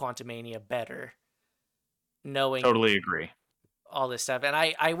Wasp Quantumania better, knowing Totally agree. all this stuff. And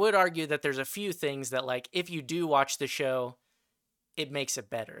I would argue that there's a few things that, like, if you do watch the show, it makes it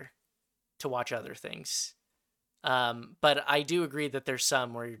better to watch other things. But I do agree that there's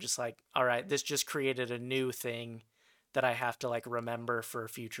some where you're just like, all right, this just created a new thing that I have to like remember for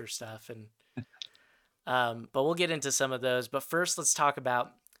future stuff. And but we'll get into some of those. But first, let's talk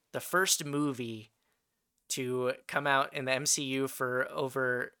about the first movie to come out in the MCU for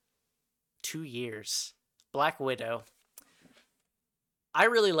over 2 years, Black Widow. I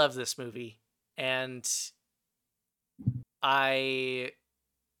really love this movie, and I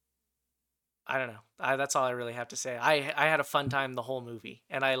don't know. That's all I really have to say. I had a fun time the whole movie,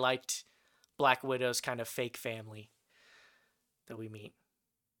 and I liked Black Widow's kind of fake family that we meet.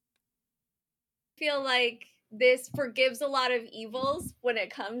 Feel like this forgives a lot of evils when it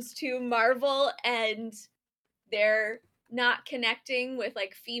comes to Marvel, and they're not connecting with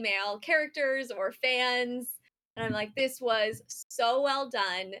like female characters or fans. And I'm like, this was so well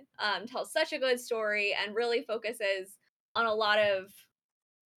done. Tells such a good story and really focuses on a lot of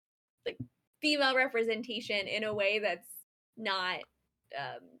like female representation in a way that's not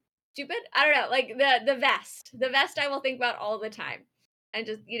stupid. I don't know, like the vest I will think about all the time, and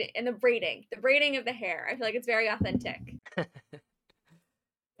just and the braiding of the hair. I feel like it's very authentic.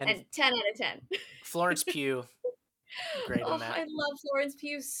 And And 10 out of 10. Florence Pugh, great in Oh, that. I love Florence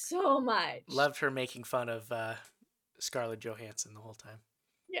Pugh so much. Loved her making fun of Scarlett Johansson the whole time.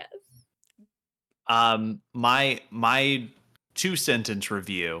 Yes. My 2-sentence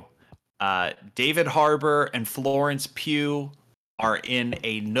review. David Harbour and Florence Pugh are in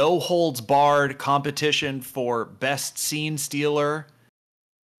a no-holds-barred competition for Best Scene Stealer.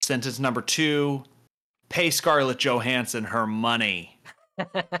 Sentence number 2, pay Scarlett Johansson her money.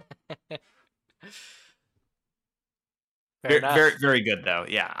 Fair enough. Very, very good, though.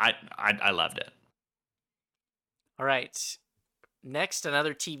 Yeah, I loved it. All right. Next,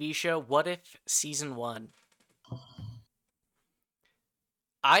 another TV show, What If Season 1.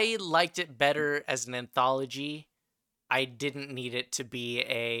 I liked it better as an anthology. I didn't need it to be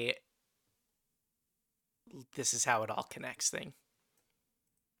a this is how it all connects thing.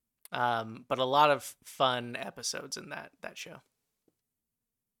 But a lot of fun episodes in that show.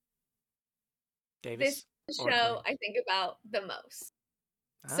 Davis? This Or show Corey? I think about the most.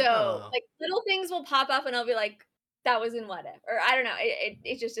 Oh. So like little things will pop up and I'll be like, that was in What If, or I don't know.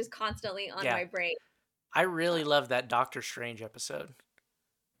 It just is constantly on Yeah. my brain. I really love that Doctor Strange episode.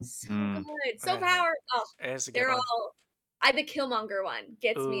 So good, so Yeah, powerful. Oh, it's a good they're one. all. The Killmonger one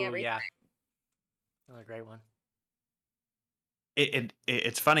gets me every Yeah. time. Another great one.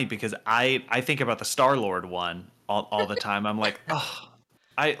 It's funny because I think about the Star-Lord one all the time. I'm like, oh,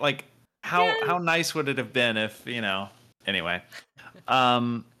 I like how nice would it have been if, you know, anyway.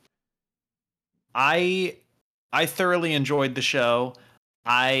 I thoroughly enjoyed the show.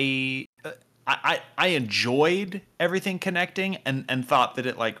 I enjoyed everything connecting and thought that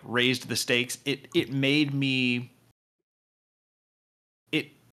it like raised the stakes. It made me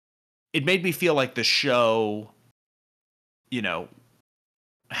it made me feel like the show, you know,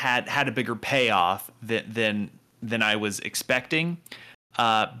 had a bigger payoff than I was expecting.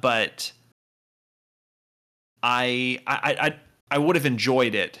 But I would have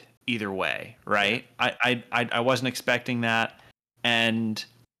enjoyed it either way, right? Yeah. I wasn't expecting that, and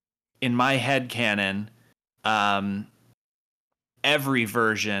in my head canon, every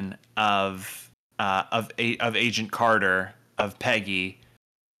version of Agent Carter, of Peggy,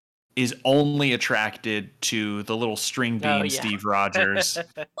 is only attracted to the little string bean Steve Rogers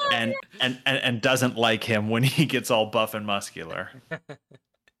and doesn't like him when he gets all buff and muscular.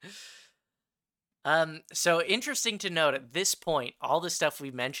 So interesting to note at this point, all the stuff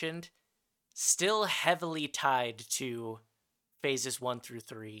we mentioned still heavily tied to phases 1 through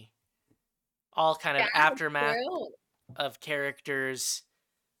 3. All kind of aftermath of characters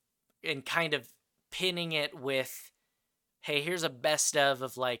and kind of pinning it with, hey, here's a best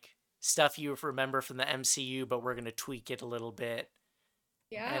of like stuff you remember from the MCU, but we're going to tweak it a little bit.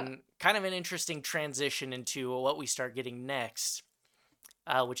 Yeah. And kind of an interesting transition into what we start getting next,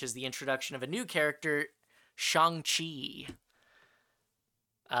 which is the introduction of a new character, Shang-Chi.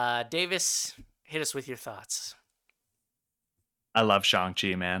 Davis, hit us with your thoughts. I love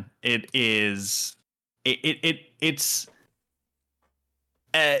Shang-Chi, man. It's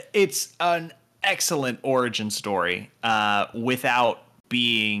an excellent origin story without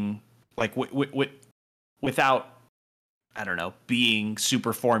being like without, I don't know, being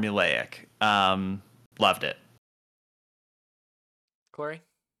super formulaic. Loved it. Corey?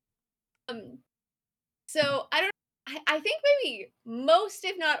 So I think maybe most,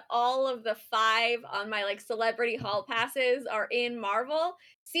 if not all, of the 5 on my like celebrity hall passes are in Marvel.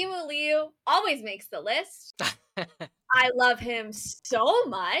 Simu Liu always makes the list. I love him so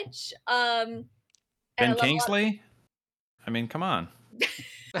much. And I Ben love a lot Kingsley? I mean, come on.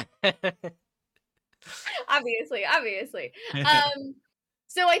 obviously.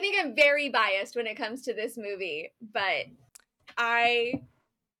 So I think I'm very biased when it comes to this movie, but I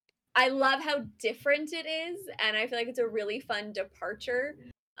love how different it is, and I feel like it's a really fun departure.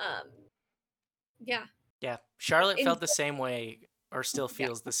 Um, yeah. Yeah, Charlotte In, felt the same way, or still yeah.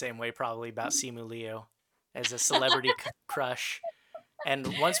 feels the same way probably about Simu Liu as a celebrity crush.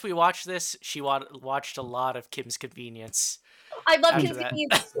 And once we watched this, she watched a lot of Kim's Convenience I love after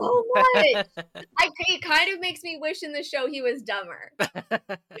Convenience so much. that. It kind of makes me wish in the show he was dumber. Or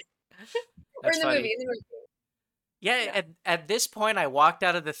That's in the movie. funny. In the movie. Yeah, Yeah. at this point, I walked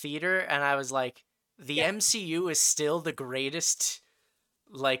out of the theater and I was like, the Yeah. MCU is still the greatest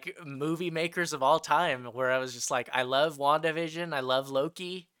like movie makers of all time. Where I was just like, I love WandaVision, I love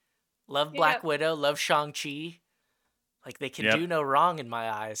Loki, love Yeah. Black Widow, love Shang-Chi. Like they can do Yep. no wrong in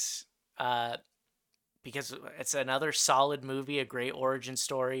my eyes. Because it's another solid movie, a great origin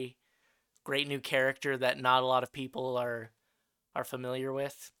story, great new character that not a lot of people are familiar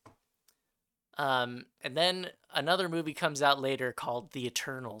with. And then another movie comes out later called The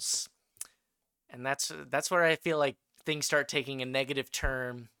Eternals, and that's where I feel like things start taking a negative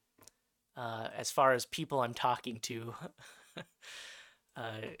turn as far as people I'm talking to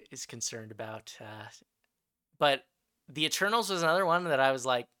is concerned about. But The Eternals was another one that I was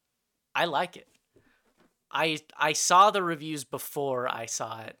like, I like it. I saw the reviews before I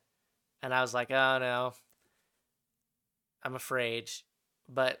saw it, and I was like, oh no, I'm afraid.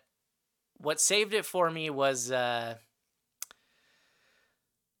 But what saved it for me was Kumail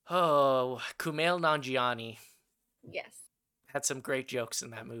Nanjiani Yes. had some great jokes in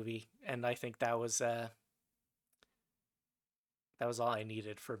that movie, and I think that was all I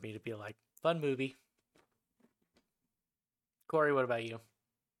needed for me to be like, fun movie. Corey, what about you?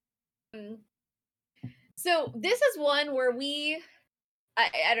 So this is one where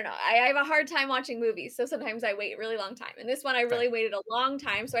I don't know. I have a hard time watching movies, so sometimes I wait a really long time. And this one I Fair. really waited a long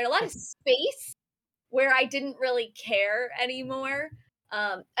time, so I had a lot of space where I didn't really care anymore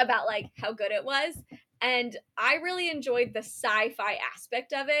about like how good it was. And I really enjoyed the sci-fi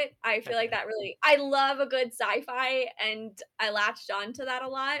aspect of it. I feel like that really, I love a good sci-fi, and I latched on to that a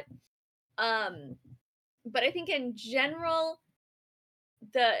lot. But I think in general,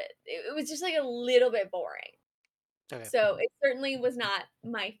 it was just like a little bit boring. Okay. So it certainly was not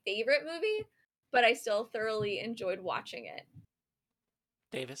my favorite movie, but I still thoroughly enjoyed watching it.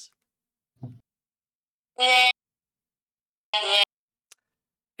 Davis?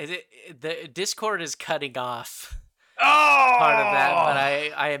 The Discord is cutting off part of that, but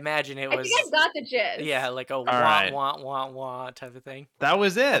I imagine it I think was I got the gist. yeah, like a wah right. wah wah wah type of thing. That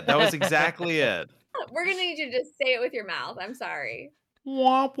was it. That was exactly it. We're gonna need you to just say it with your mouth. I'm sorry.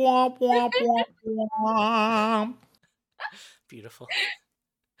 Womp womp womp womp womp. Beautiful.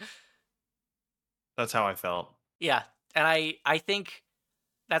 That's how I felt. Yeah, and I think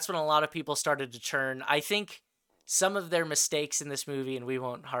that's when a lot of people started to turn. I think some of their mistakes in this movie, and we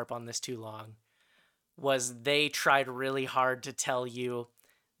won't harp on this too long, was they tried really hard to tell you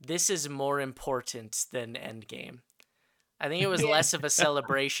this is more important than Endgame. I think it was less of a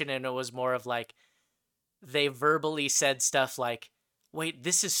celebration and it was more of like they verbally said stuff like, wait,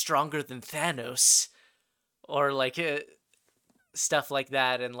 this is stronger than Thanos, or like stuff like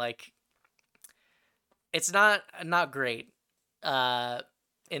that, and like it's not great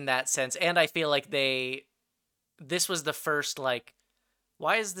in that sense. And I feel like this was the first like,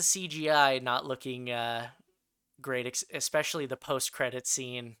 why is the CGI not looking great, especially the post-credit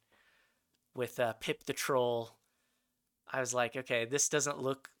scene with Pip the Troll. I was like, okay, this doesn't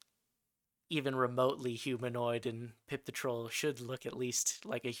look even remotely humanoid, and Pip the Troll should look at least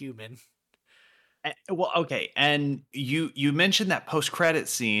like a human. Well, okay, and you mentioned that post-credit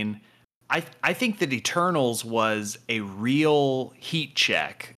scene. I think that Eternals was a real heat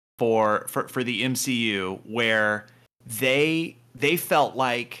check for the MCU, where they felt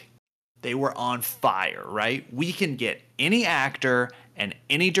like they were on fire, right? We can get any actor, and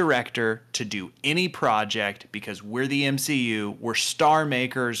any director to do any project because we're the MCU, we're star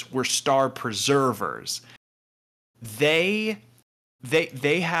makers, we're star preservers. They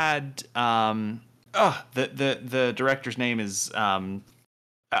had the director's name is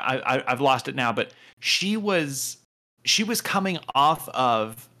I've lost it now, but she was coming off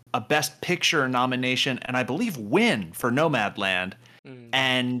of a Best Picture nomination and I believe win for Nomadland,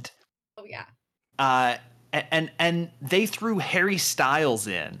 and oh yeah, and they threw Harry Styles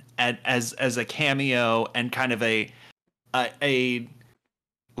in as a cameo and kind of a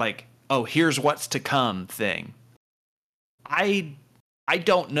like, oh, here's what's to come thing. I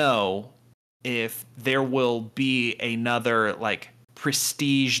don't know if there will be another like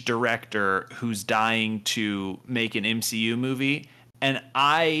prestige director who's dying to make an MCU movie, and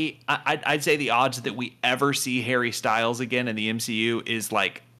I'd say the odds that we ever see Harry Styles again in the MCU is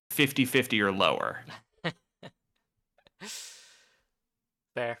like 50-50 or lower.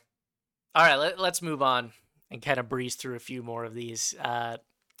 Fair. All right, let's move on and kind of breeze through a few more of these.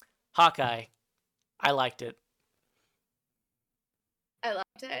 Hawkeye, I liked it. I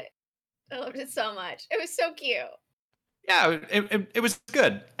loved it. I loved it so much. It was so cute. Yeah, it was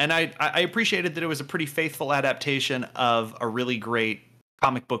good, and I appreciated that it was a pretty faithful adaptation of a really great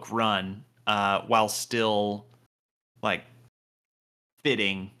comic book run, while still like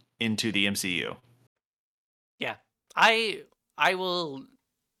fitting into the MCU. Yeah, I will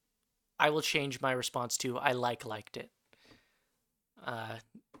change my response to I liked it.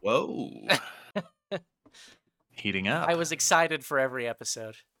 Whoa. Heating up. I was excited for every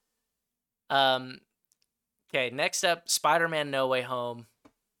episode. Okay, next up, Spider-Man No Way Home.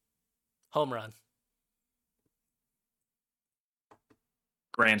 Home run.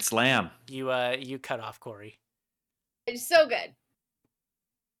 Grand slam. You cut off Corey. It's so good.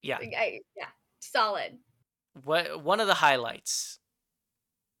 Yeah. Yeah, solid. One of the highlights.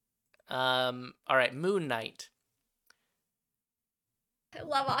 All right, Moon Knight. I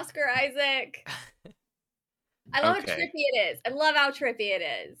love Oscar Isaac. I love how trippy it is. I love how trippy it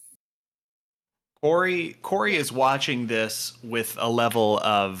is. Corey is watching this with a level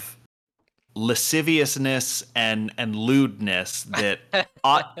of lasciviousness and lewdness that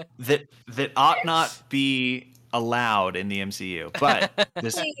ought not be allowed in the MCU. But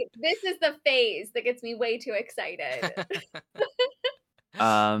this is the phase that gets me way too excited.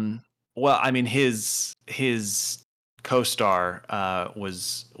 Well, I mean his co-star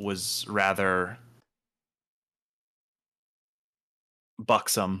was rather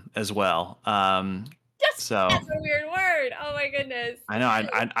buxom as well. So that's a weird word. Oh my goodness. I know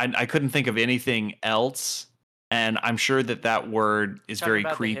I couldn't think of anything else, and I'm sure that word is very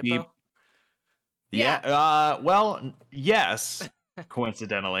creepy. Yeah. Well, yes.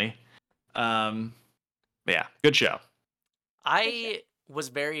 Coincidentally. Yeah. Good show. I was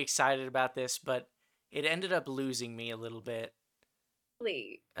very excited about this, but it ended up losing me a little bit.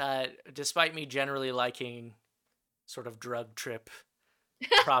 Despite me generally liking sort of drug trip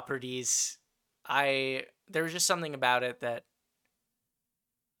properties, there was just something about it that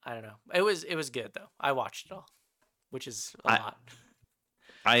I don't know. It was good though. I watched it all, which is a lot.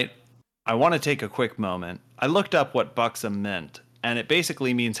 I want to take a quick moment. I looked up what buxom meant, and it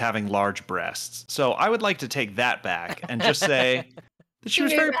basically means having large breasts. So I would like to take that back and just say that she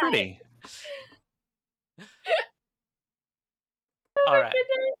was very pretty. All right.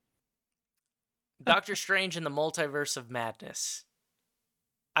 Doctor Strange in the Multiverse of Madness.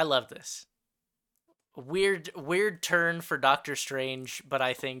 I love this. Weird turn for Doctor Strange, but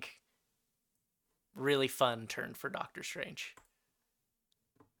I think really fun turn for Doctor Strange.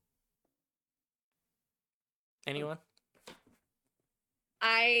 Anyone?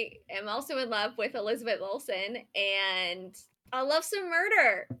 I am also in love with Elizabeth Olsen, and I love some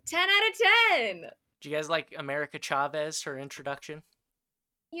murder. 10 out of 10. Do you guys like America Chavez, her introduction?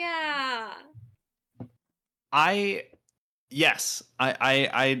 Yeah. Yes,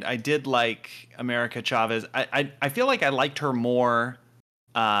 I did like America Chavez. I feel like I liked her more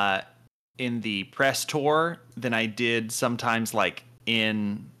in the press tour than I did sometimes like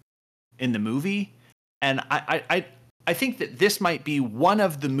in the movie. And I think that this might be one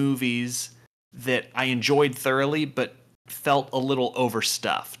of the movies that I enjoyed thoroughly, but felt a little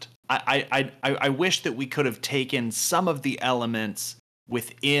overstuffed. I wish that we could have taken some of the elements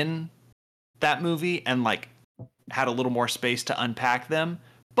within that movie and like had a little more space to unpack them,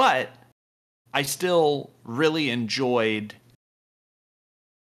 but I still really enjoyed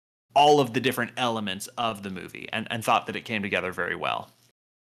all of the different elements of the movie and thought that it came together very well.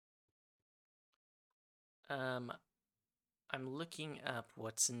 I'm looking up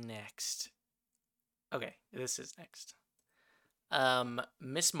what's next. Okay, this is next.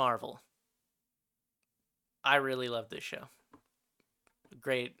 Miss Marvel. I really love this show.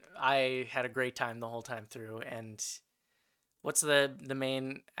 Great. I had a great time the whole time through. And what's the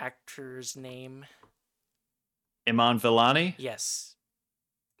main actor's name? Iman Vellani? Yes.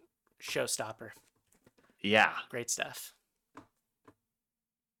 Showstopper. Yeah. Great stuff.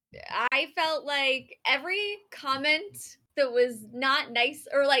 I felt like every comment that was not nice,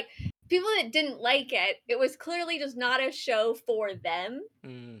 or like people that didn't like it, it was clearly just not a show for them.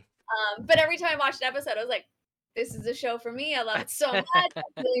 But every time I watched an episode, I was like, this is a show for me. I love it so much. I'm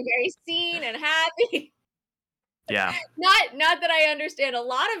feeling very seen and happy. Yeah. Not that I understand a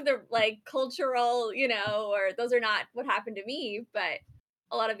lot of the like cultural, or those are not what happened to me, but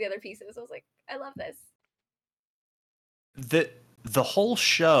a lot of the other pieces, I was like, I love this. The whole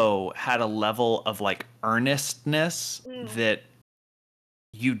show had a level of like earnestness that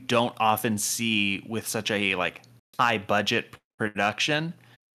you don't often see with such a like high budget production.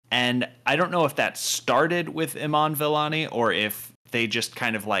 And I don't know if that started with Iman Vellani or if they just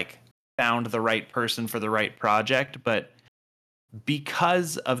kind of like found the right person for the right project, but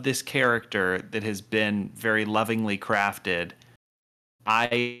because of this character that has been very lovingly crafted,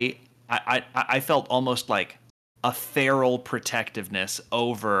 I felt almost like a feral protectiveness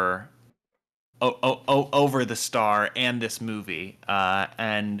over over the star and this movie.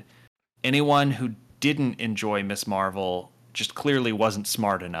 And anyone who didn't enjoy Miss Marvel just clearly wasn't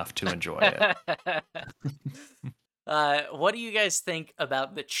smart enough to enjoy it. What do you guys think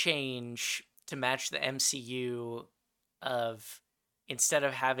about the change to match the MCU of instead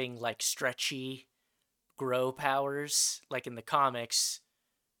of having like stretchy grow powers like in the comics,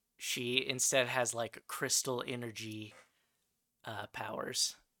 she instead has like crystal energy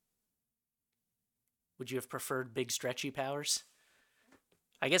powers? Would you have preferred big stretchy powers?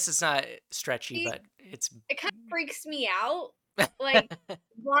 I guess it's not stretchy, but it kind of freaks me out. Like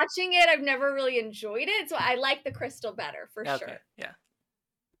watching it, I've never really enjoyed it, so I like the crystal better for sure.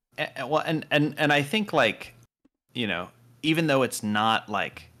 Yeah. Well, and I think like, even though it's not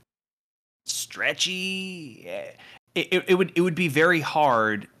like stretchy, it would be very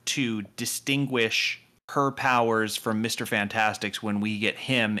hard to distinguish her powers from Mr. Fantastic's when we get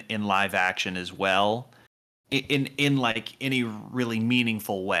him in live action as well, in like any really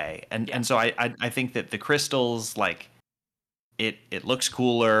meaningful way. And so I think that the crystals, like, it looks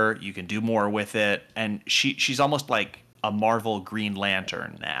cooler, you can do more with it, and she's almost like a Marvel Green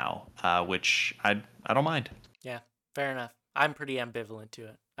Lantern now, which I don't mind. Yeah, fair enough. I'm pretty ambivalent to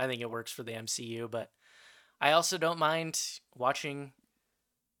it. I think it works for the MCU, but I also don't mind watching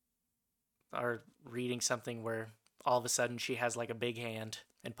or reading something where all of a sudden she has like a big hand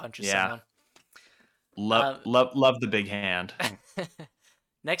and punches someone. Love the big hand.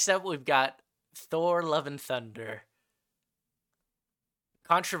 Next up, we've got Thor: Love and Thunder.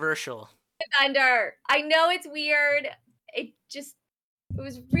 Controversial. Thunder. I know it's weird. It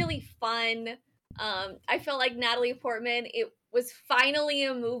was really fun. I felt like Natalie Portman, it was finally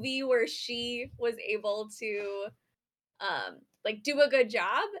a movie where she was able to like do a good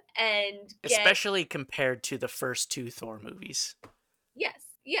job and especially compared to the first two Thor movies. Yes.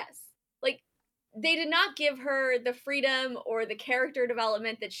 Like they did not give her the freedom or the character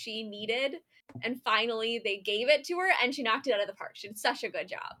development that she needed, and finally they gave it to her and she knocked it out of the park. She did such a good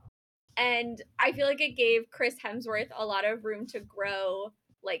job. And I feel like it gave Chris Hemsworth a lot of room to grow,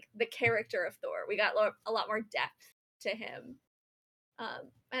 like the character of Thor. We got a lot more depth to him.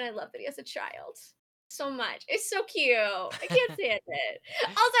 And I love that he has a child so much. It's so cute. I can't stand it.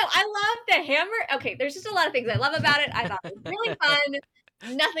 Also, I love the hammer. Okay, there's just a lot of things I love about it. I thought it was really fun.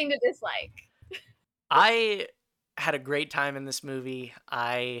 Nothing to dislike. I had a great time in this movie.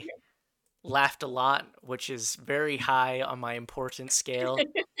 I laughed a lot, which is very high on my importance scale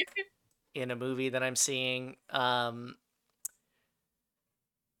in a movie that I'm seeing. And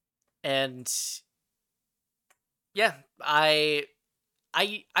yeah, I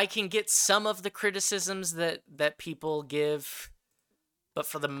can get some of the criticisms that people give, but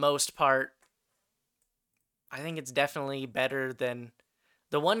for the most part, I think it's definitely better than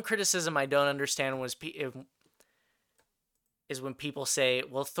the one criticism I don't understand is when people say,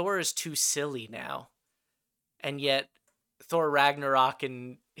 "Well, Thor is too silly now," and yet Thor Ragnarok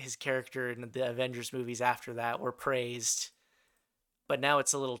and his character in the Avengers movies after that were praised, but now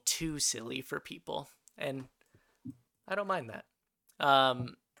it's a little too silly for people, and I don't mind that.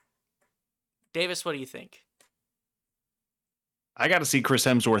 Davis, what do you think? I got to see Chris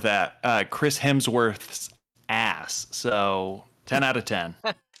Hemsworth's ass. So 10 out of 10.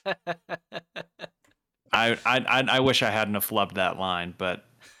 I wish I hadn't have flubbed that line, but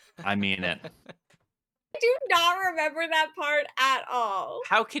I mean it. do not remember that part at all.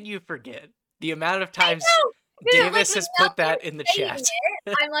 How can you forget? The amount of I times know, dude, like Davis when has put Nelson that was in the saying chat.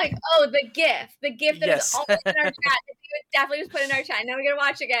 it, I'm like, oh, the GIF that is Yes. always in our chat. That David definitely was put in our chat. Now we're gonna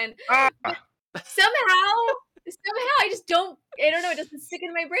watch again. Ah! But somehow, I just don't. I don't know. It doesn't stick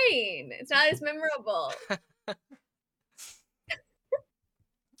in my brain. It's not as memorable.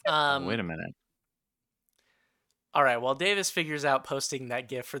 Wait a minute. All right. While Davis figures out posting that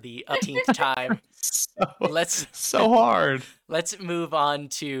GIF for the 18th time, let's So hard. let's move on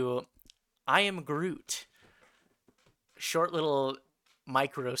to I Am Groot. Short little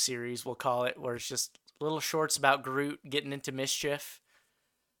micro series, we'll call it, where it's just little shorts about Groot getting into mischief.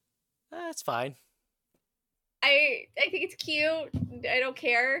 That's fine. I think it's cute. I don't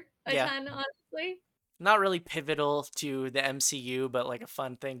care a Yeah. ton, honestly. Not really pivotal to the MCU, but like a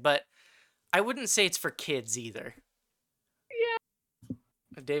fun thing. But I wouldn't say it's for kids either. Yeah.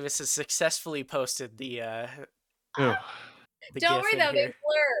 Davis has successfully posted the Ugh. Don't GIF worry in though, here.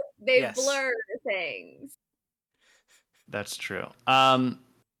 they Yes. blur things. That's true. I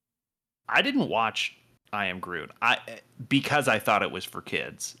didn't watch I Am Groot. Because I thought it was for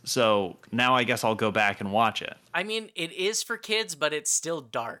kids. So now I guess I'll go back and watch it. I mean, it is for kids, but it's still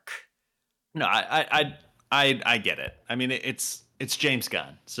dark. No, I get it. I mean, it's James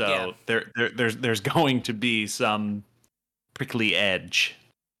Gunn, so Yeah. there's going to be some prickly edge.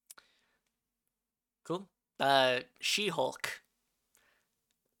 Cool. She-Hulk.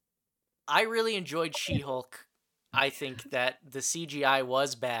 I really enjoyed She-Hulk. I think that the CGI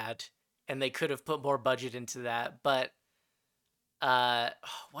was bad, and they could have put more budget into that. But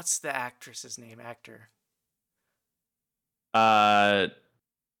what's the actress's name? Actor.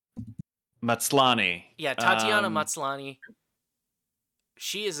 Maslany. Yeah, Tatiana Maslany.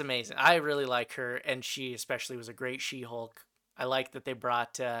 She is amazing. I really like her, and she especially was a great She-Hulk. I like that they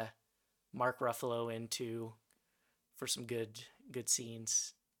brought Mark Ruffalo in too for some good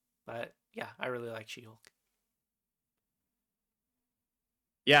scenes. But yeah, I really like She-Hulk.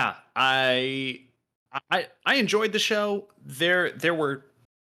 Yeah, I enjoyed the show. There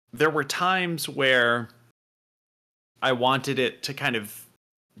were times where I wanted it to kind of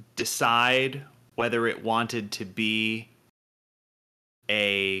decide whether it wanted to be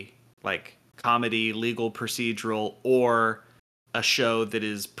a like comedy, legal procedural, or a show that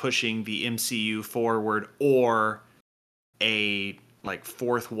is pushing the MCU forward, or a like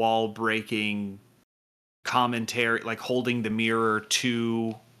fourth wall breaking commentary, like holding the mirror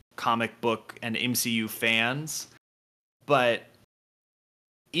to comic book and MCU fans. But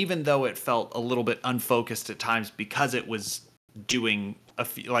even though it felt a little bit unfocused at times because it was doing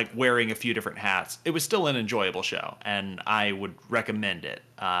like wearing a few different hats, it was still an enjoyable show, and I would recommend it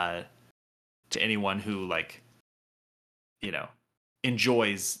to anyone who like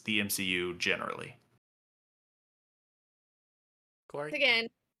enjoys the MCU generally. Corey? Again,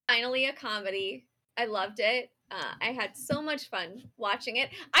 finally a comedy. I loved it. I had so much fun watching it.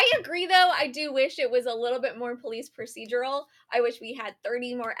 I agree, though. I do wish it was a little bit more police procedural. I wish we had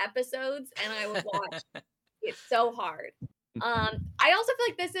 30 more episodes, and I would watch it so hard. I also feel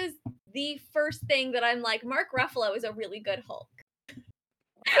like this is the first thing that I'm like, Mark Ruffalo is a really good Hulk. Wow.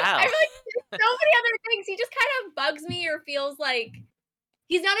 I feel like there's so many other things. He just kind of bugs me or feels like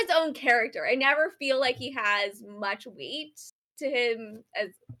he's not his own character. I never feel like he has much weight to him as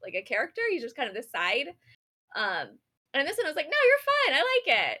like a character. He's just kind of the side. And this one I was like, no, you're fine. I like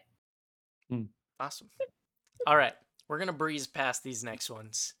it. Awesome. All right. We're going to breeze past these next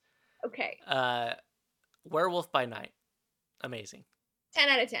ones. Okay. Werewolf by Night. Amazing. 10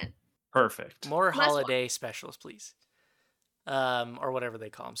 out of 10. Perfect. More Must holiday specials, please. Or whatever they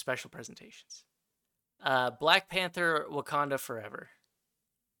call them. Special presentations. Black Panther Wakanda Forever.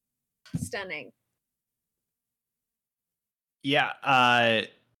 Stunning. Yeah, I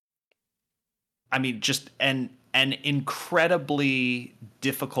mean, just an incredibly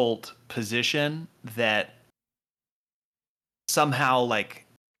difficult position that somehow like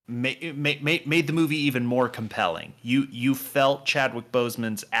made the movie even more compelling. You felt Chadwick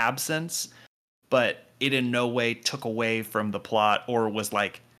Boseman's absence, but it in no way took away from the plot or was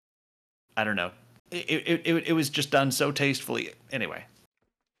like, I don't know. It was just done so tastefully. Anyway.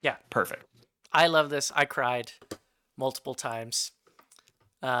 Yeah. Perfect. I love this. I cried multiple times.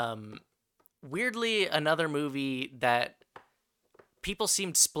 Weirdly, another movie that people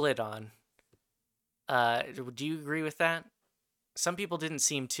seemed split on. Do you agree with that? Some people didn't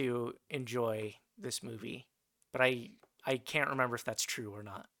seem to enjoy this movie, but I can't remember if that's true or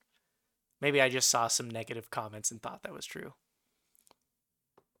not. Maybe I just saw some negative comments and thought that was true.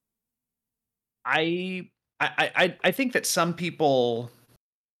 I think that some people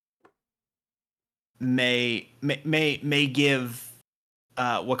may give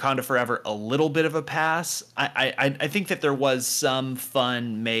Wakanda Forever a little bit of a pass. I think that there was some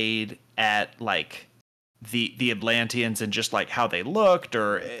fun made at like the Atlanteans and just like how they looked,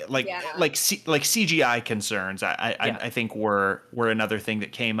 or like CGI concerns. I think were another thing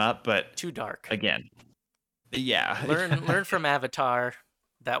that came up, but too dark again. Yeah. learn from Avatar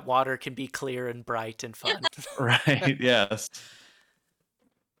that water can be clear and bright and fun. Right. Yes.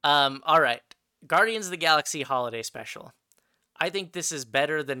 All right, Guardians of the Galaxy Holiday Special. I think this is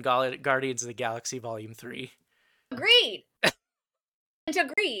better than Guardians of the Galaxy Volume 3. Agreed.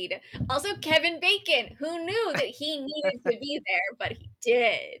 Agreed. Also, Kevin Bacon, who knew that he needed to be there, but he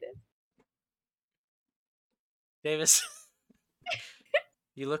did. Davis,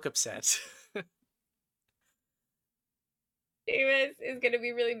 you look upset. Davis is going to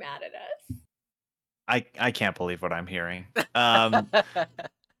be really mad at us. I can't believe what I'm hearing.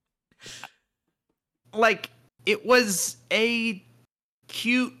 Like, it was a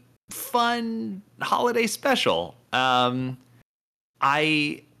cute, fun holiday special.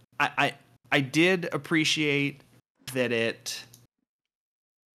 I did appreciate that it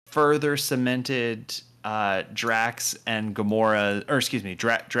further cemented Drax and Gamora, or excuse me,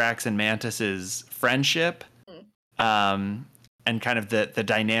 Drax and Mantis's friendship, and kind of the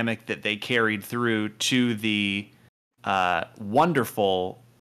dynamic that they carried through to the wonderful,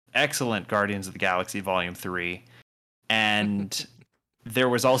 excellent Guardians of the Galaxy Volume 3. And there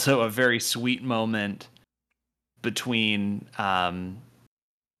was also a very sweet moment between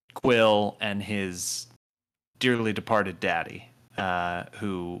Quill and his dearly departed daddy,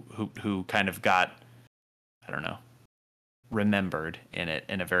 who kind of got, I don't know, remembered in it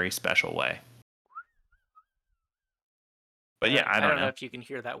in a very special way. But yeah, I don't know if you can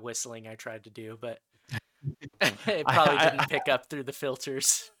hear that whistling I tried to do, but it probably didn't pick up through the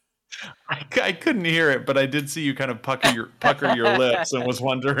filters. I couldn't hear it, but I did see you kind of pucker your lips and was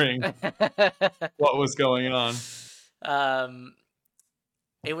wondering what was going on.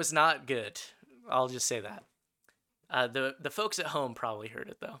 It was not good. I'll just say that. The folks at home probably heard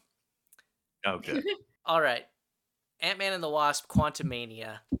it though. Oh, good. All right, Ant-Man and the Wasp: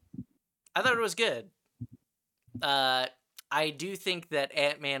 Quantumania. I thought it was good. I do think that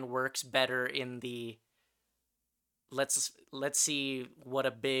Ant-Man works better in the let's see what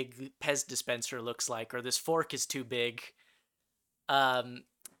a big Pez dispenser looks like, or this fork is too big.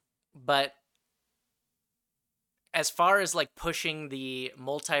 But as far as like pushing the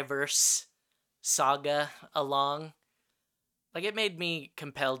multiverse saga along, like it made me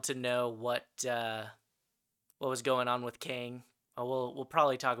compelled to know what was going on with Kang. We'll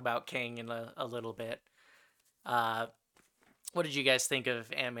probably talk about Kang in a little bit. What did you guys think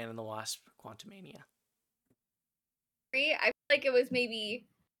of Ant-Man and the Wasp: Quantumania? I feel like it was maybe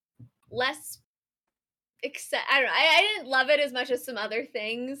less I don't know. I didn't love it as much as some other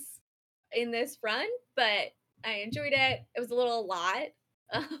things in this run, but I enjoyed it. It was a little lot.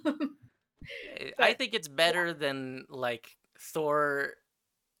 I think it's better than like Thor,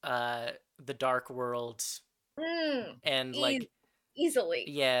 the Dark World, and like easily.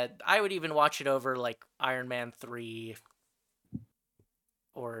 Yeah, I would even watch it over like Iron Man 3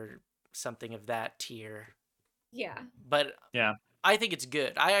 or something of that tier. Yeah. But yeah, I think it's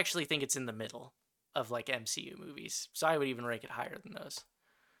good. I actually think it's in the middle of like MCU movies. So I would even rank it higher than those.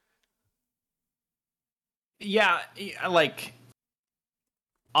 Yeah, like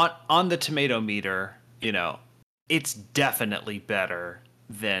on the tomato meter, you know, it's definitely better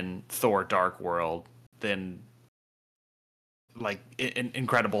than Thor Dark World, than like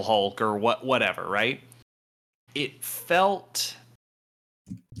Incredible Hulk or whatever, right? It felt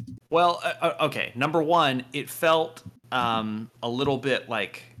well, okay, number one, it felt a little bit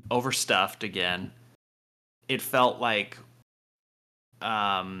like overstuffed again. It felt like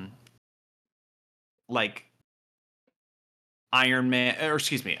Iron Man, or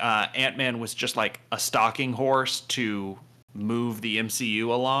excuse me, Ant-Man was just like a stalking horse to move the MCU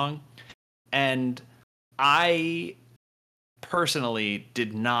along. And I personally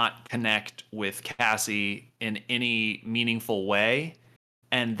did not connect with Cassie in any meaningful way.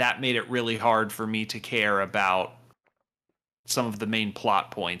 And that made it really hard for me to care about some of the main plot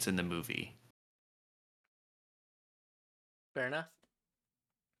points in the movie. Fair enough.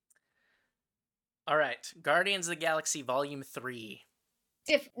 All right, Guardians of the Galaxy Volume 3.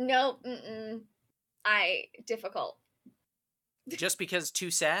 Difficult. Just because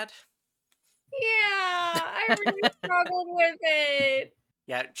too sad? Yeah, I really struggled with it.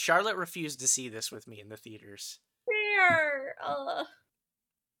 Yeah, Charlotte refused to see this with me in the theaters. Fair.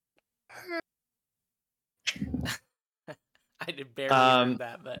 I did barely heard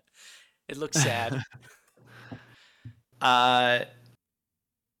that, but It looks sad. An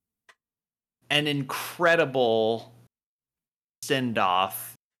incredible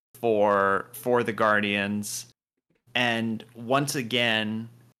send-off for the Guardians, and once again,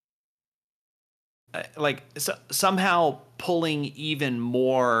 somehow pulling even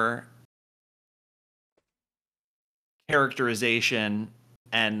more characterization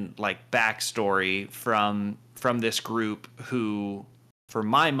and like backstory from this group who, for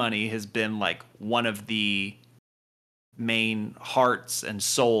my money, has been like one of the main hearts and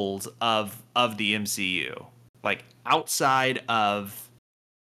souls of the MCU. Like outside of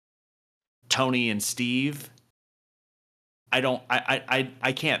Tony and Steve,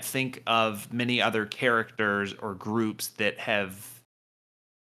 I can't think of many other characters or groups that have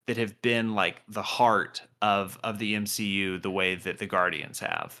been like the heart of the MCU the way that the Guardians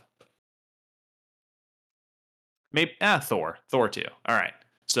have. Maybe Thor too. All right,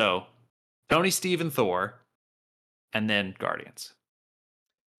 so Tony, Steve, and Thor, and then Guardians.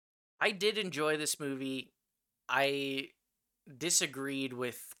 I did enjoy this movie. I disagreed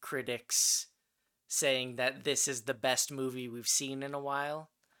with critics saying that this is the best movie we've seen in a while.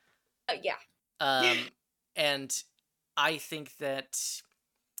 Yeah. And I think that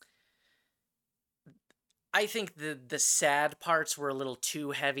the sad parts were a little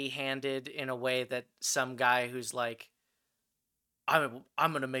too heavy-handed in a way that some guy who's like, I'm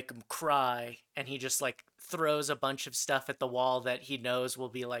gonna make him cry, and he just like throws a bunch of stuff at the wall that he knows will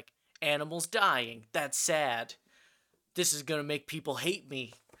be like, animals dying, that's sad, this is gonna make people hate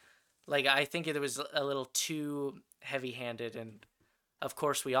me. Like, I think it was a little too heavy-handed, and of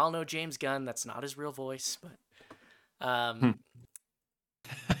course we all know James Gunn, that's not his real voice, but we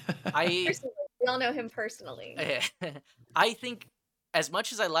all know him personally. I think as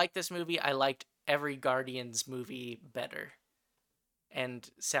much as I like this movie, I liked every Guardians movie better, and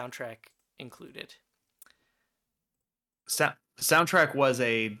soundtrack included. Soundtrack was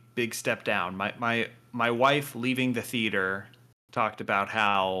a big step down. My wife, leaving the theater, talked about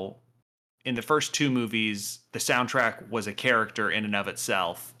how in the first two movies the soundtrack was a character in and of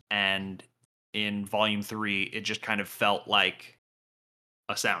itself, and in Volume 3 it just kind of felt like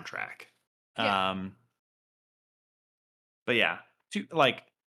a soundtrack. Yeah. But yeah, like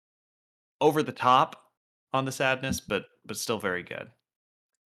over the top on the sadness, but still very good.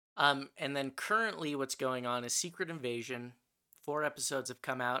 And then currently what's going on is Secret Invasion. 4 episodes have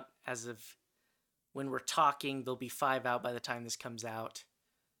come out as of when we're talking. There'll be 5 out by the time this comes out.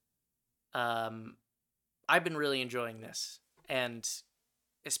 I've been really enjoying this, and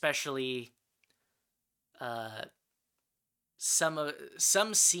especially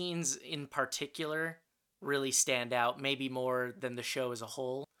some scenes in particular really stand out, maybe more than the show as a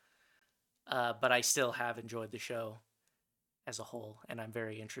whole. But I still have enjoyed the show as a whole, and I'm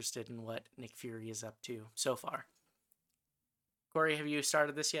very interested in what Nick Fury is up to so far. Corey, have you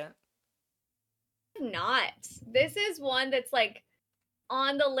started this yet? Not. This is one that's like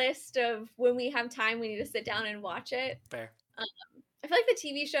on the list of when we have time, we need to sit down and watch it. Fair. I feel like the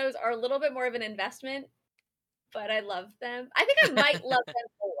TV shows are a little bit more of an investment, but I love them. I think I might love them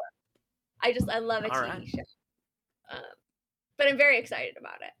more. I love a TV show. But I'm very excited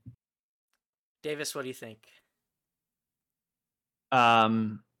about it. Davis, what do you think?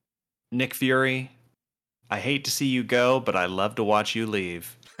 Nick Fury, I hate to see you go, but I love to watch you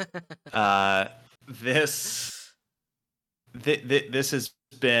leave. This has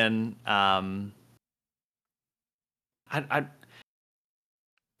been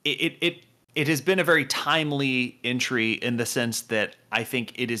it has been a very timely entry in the sense that I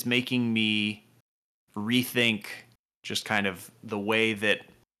think it is making me rethink just kind of the way that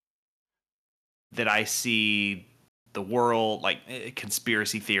I see the world, like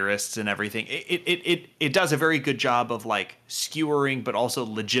conspiracy theorists and everything. It does a very good job of like skewering but also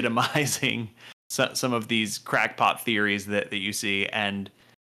legitimizing some of these crackpot theories that you see, and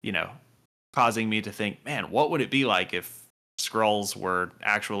causing me to think, man, what would it be like if Skrulls were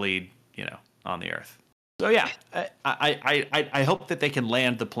actually on the Earth? So yeah, I hope that they can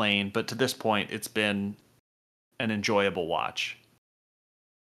land the plane, but to this point it's been an enjoyable watch.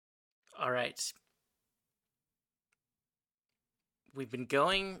 All right. We've been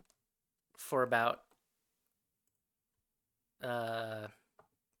going for about wow,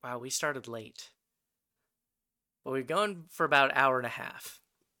 we started late. But we're going for about an hour and a half.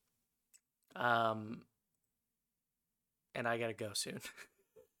 And I gotta go soon.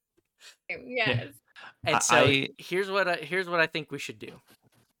 Yes. Yeah. And so here's what I think we should do.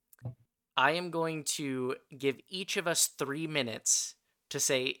 I am going to give each of us 3 minutes to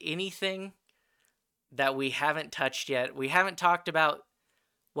say anything that we haven't touched yet. We haven't talked about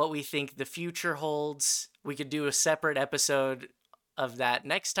what we think the future holds. We could do a separate episode of that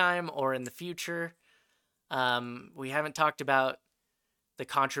next time or in the future. We haven't talked about the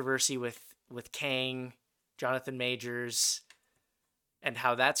controversy with Kang, Jonathan Majors, and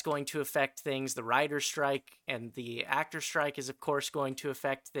how that's going to affect things. The writer's strike and the actor strike is, of course, going to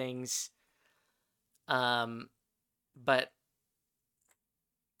affect things. But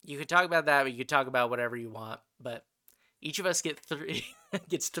you could talk about that, but you could talk about whatever you want. But each of us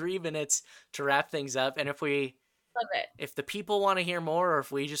gets 3 minutes to wrap things up. And Love it. if the people want to hear more, or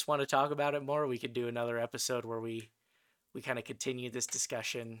if we just want to talk about it more, we could do another episode where we kind of continue this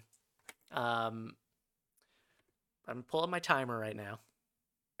discussion. I'm pulling my timer right now.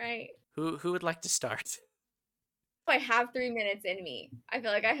 Right. Who would like to start? I have 3 minutes in me. I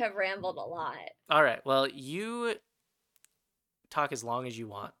feel like I have rambled a lot. All right. Well, you talk as long as you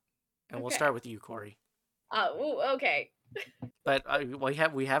want, and we'll start with you, Corey. Okay. But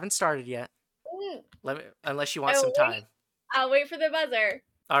we haven't started yet. Unless you want some time. I'll wait for the buzzer.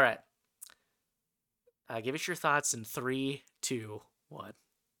 All right. Give us your thoughts in 3, 2, 1.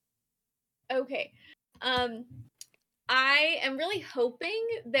 Okay. I am really hoping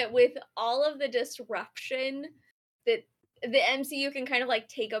that with all of the disruption that the MCU can kind of like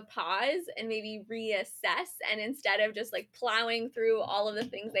take a pause and maybe reassess, and instead of just like plowing through all of the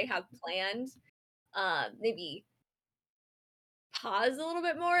things they have planned, maybe pause a little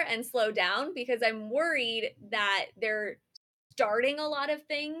bit more and slow down, because I'm worried that they're starting a lot of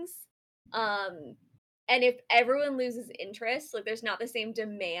things. And if everyone loses interest, like there's not the same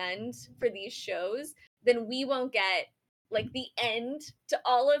demand for these shows, then we won't get like the end to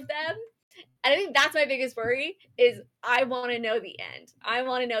all of them. And I think that's my biggest worry is I want to know the end. I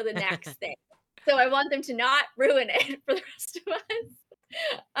want to know the next thing. So I want them to not ruin it for the rest of us.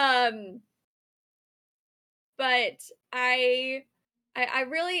 But I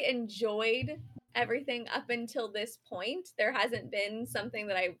really enjoyed everything up until this point. There hasn't been something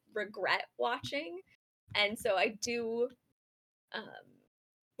that I regret watching. And so I do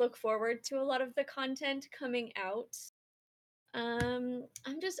look forward to a lot of the content coming out. I'm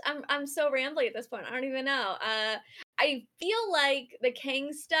so rambly at this point. I don't even know. I feel like the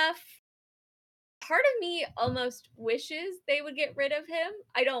Kang stuff, part of me almost wishes they would get rid of him.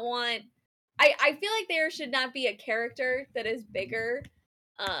 I don't want I feel like there should not be a character that is bigger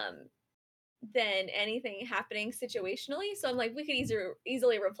than anything happening situationally. So I'm like, we could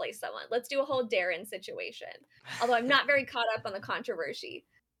easily replace someone. Let's do a whole Darren situation. Although I'm not very caught up on the controversy.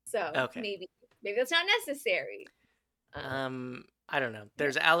 So maybe that's not necessary. I don't know.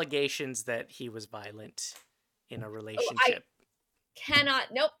 There's allegations that he was violent in a relationship.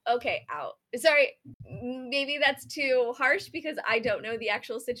 Nope. Okay, out. Sorry. Maybe that's too harsh because I don't know the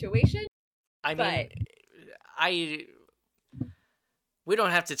actual situation. We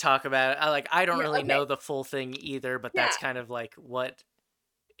don't have to talk about it. I don't really know the full thing either, but that's kind of like what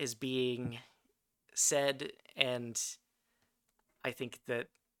is being said, and I think that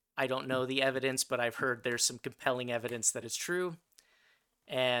I don't know the evidence, but I've heard there's some compelling evidence that it's true.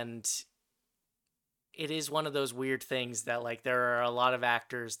 And it is one of those weird things that like there are a lot of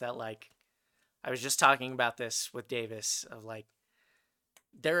actors that like I was just talking about this with Davis of like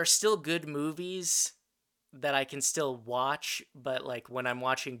there are still good movies that I can still watch, but like when I'm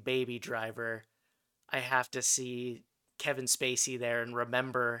watching Baby Driver, I have to see Kevin Spacey there and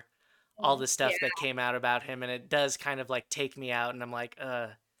remember all the stuff that came out about him, and it does kind of like take me out, and I'm like,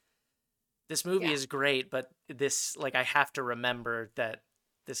 this movie is great, but this like I have to remember that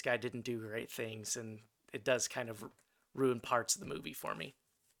this guy didn't do great things, and it does kind of ruin parts of the movie for me.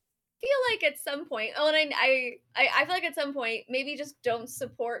 I feel like at some point, and I feel like at some point, maybe just don't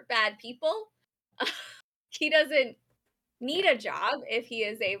support bad people. He doesn't need a job if he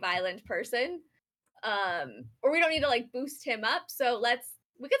is a violent person, or we don't need to like boost him up. So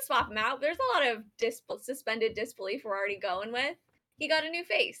we could swap him out. There's a lot of suspended disbelief we're already going with. He got a new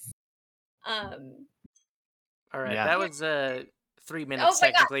face. All right, that was 3 minutes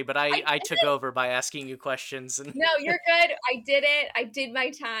technically, but I took over by asking you questions. And no, you're good. I did it. I did my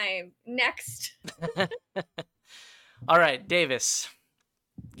time. Next. All right, Davis,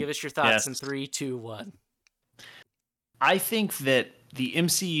 give us your thoughts in 3, 2, 1. I think that the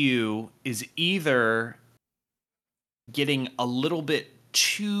MCU is either getting a little bit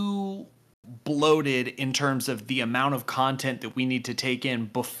too bloated in terms of the amount of content that we need to take in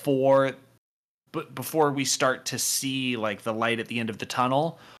before we start to see like the light at the end of the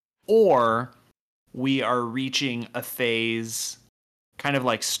tunnel, or we are reaching a phase kind of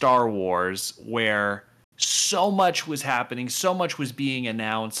like Star Wars where so much was happening, so much was being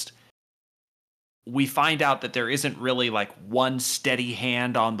announced, we find out that there isn't really like one steady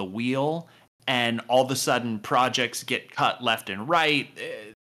hand on the wheel, and all of a sudden projects get cut left and right.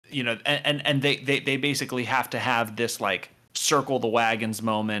 And they basically have to have this like circle the wagons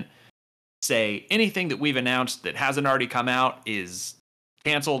moment, say anything that we've announced that hasn't already come out is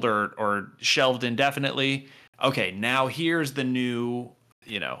canceled or shelved indefinitely. Okay, now here's the new,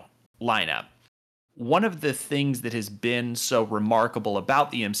 lineup. One of the things that has been so remarkable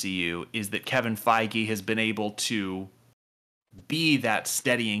about the MCU is that Kevin Feige has been able to be that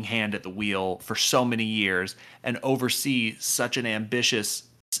steadying hand at the wheel for so many years and oversee such an ambitious,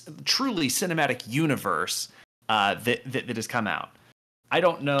 truly cinematic universe that has come out. I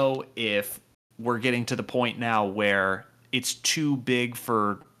don't know if we're getting to the point now where it's too big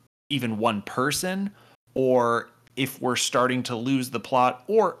for even one person, or if we're starting to lose the plot,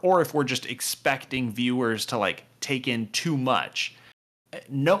 or if we're just expecting viewers to like take in too much.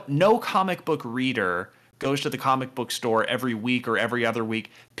 No comic book reader goes to the comic book store every week or every other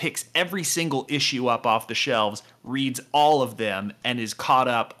week, picks every single issue up off the shelves, reads all of them, and is caught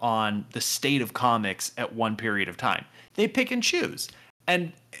up on the state of comics at one period of time. They pick and choose.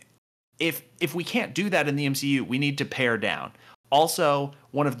 And if we can't do that in the MCU, we need to pare down. Also,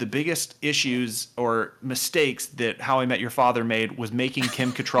 one of the biggest issues or mistakes that How I Met Your Father made was making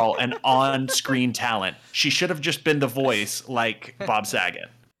Kim Cattrall an on-screen talent. She should have just been the voice like Bob Saget.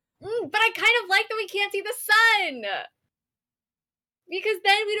 But I kind of like that we can't see the sun, because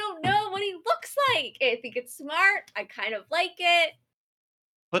then we don't know what he looks like. I think it's smart. I kind of like it.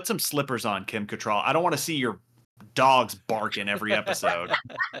 Put some slippers on, Kim Cattrall. I don't want to see your dogs bark in every episode.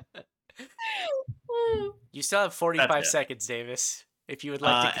 You still have 45 seconds, Davis, if you would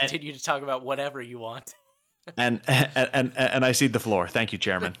like to continue to talk about whatever you want. and I cede the floor. Thank you,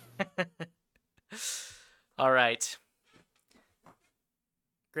 Chairman. All right.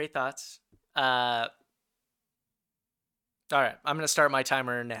 Great thoughts. All right, I'm going to start my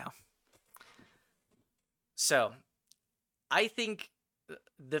timer now. So, I think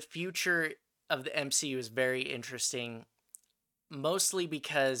the future of the MCU is very interesting, mostly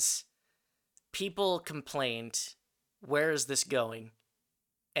because people complained, where is this going?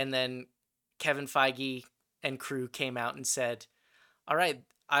 And then Kevin Feige and crew came out and said, all right,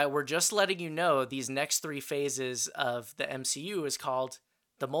 we're just letting you know these next 3 phases of the MCU is called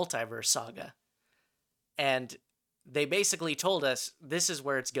the Multiverse Saga. And they basically told us this is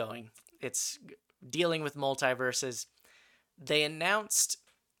where it's going. It's dealing with multiverses. They announced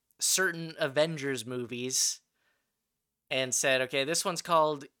certain Avengers movies and said, okay, this one's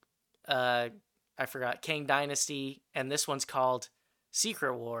called, I forgot, Kang Dynasty, and this one's called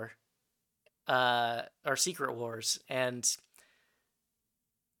Secret War, or Secret Wars. And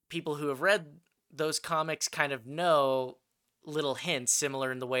people who have read those comics kind of know little hints,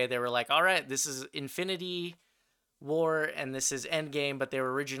 similar in the way they were like, all right, this is Infinity War and this is Endgame, but they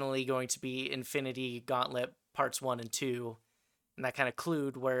were originally going to be Infinity Gauntlet parts 1 and 2, and that kind of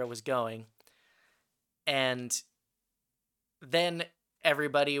clued where it was going. And then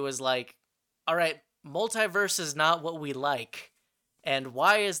everybody was like, all right, multiverse is not what we like, and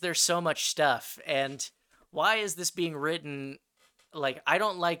why is there so much stuff, and why is this being written like, I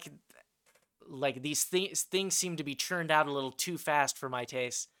don't like these things seem to be churned out a little too fast for my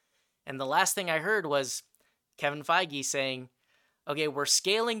taste. And the last thing I heard was Kevin Feige saying, okay, we're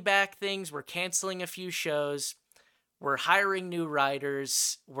scaling back things, we're canceling a few shows, we're hiring new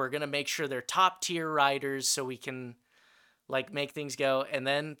writers, we're going to make sure they're top tier writers so we can like make things go. And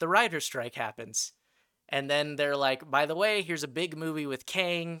then the writer's strike happens. And then they're like, by the way, here's a big movie with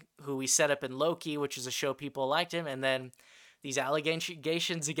Kang, who we set up in Loki, which is a show people liked him. And then these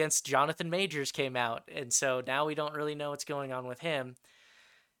allegations against Jonathan Majors came out. And so now we don't really know what's going on with him.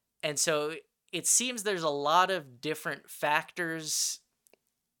 And so it seems there's a lot of different factors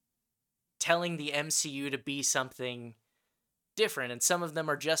telling the MCU to be something different. And some of them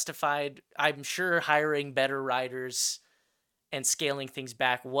are justified. I'm sure hiring better writers and scaling things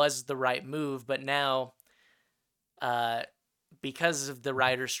back was the right move. But now, because of the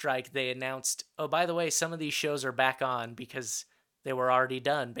writer's strike, they announced, oh, by the way, some of these shows are back on because they were already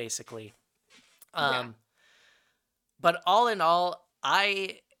done, basically. But all in all,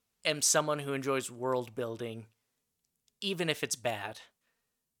 I am someone who enjoys world building, even if it's bad.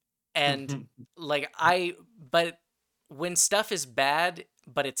 And but when stuff is bad,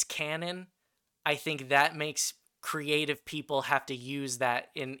 but it's canon, I think that makes creative people have to use that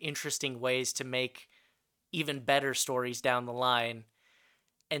in interesting ways to make even better stories down the line.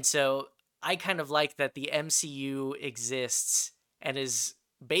 And so I kind of like that the MCU exists and is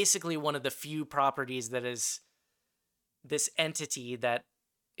basically one of the few properties that is this entity that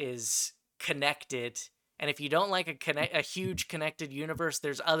is connected. And if you don't like a huge connected universe,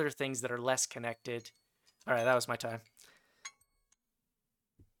 there's other things that are less connected. All right, that was my time.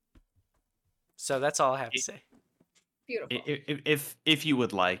 So that's all I have to say. Beautiful. If you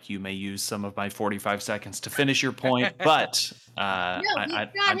would like, you may use some of my 45 seconds to finish your point, but No, he's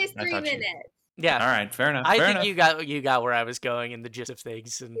got his 3 minutes. Yeah. All right, fair enough. I fair think enough. you got where I was going in the gist of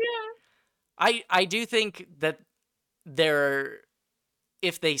things, and Yeah. I do think that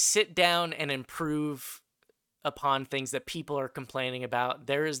if they sit down and improve upon things that people are complaining about,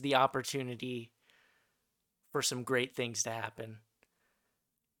 there is the opportunity for some great things to happen.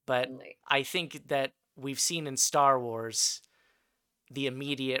 But I think that we've seen in Star Wars, the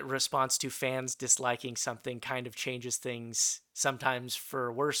immediate response to fans disliking something kind of changes things, sometimes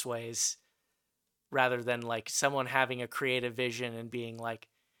for worse ways, rather than like someone having a creative vision and being like,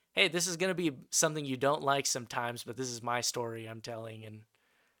 hey, this is going to be something you don't like sometimes, but this is my story I'm telling.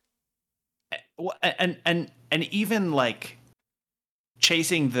 And even like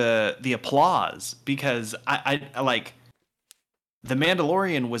chasing the applause, because I like The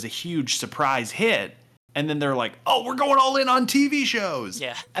Mandalorian was a huge surprise hit, and then they're like, "Oh, we're going all in on TV shows."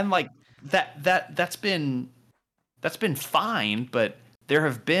 Yeah. And like that's been fine, but there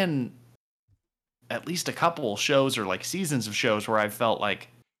have been at least a couple shows or like seasons of shows where I felt like,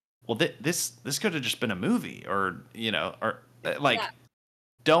 well, this could have just been a movie, or or like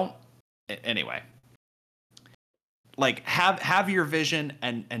don't anyway. Like have your vision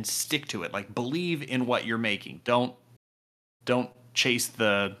and stick to it. Like believe in what you're making. Don't chase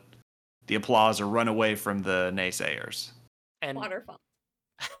the applause or run away from the naysayers. And waterfall.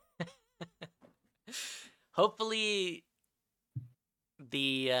 Hopefully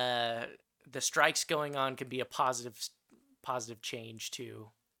the strikes going on can be a positive change too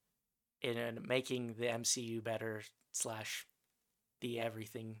in making the MCU better / the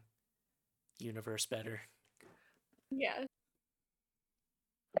everything universe better. Yeah.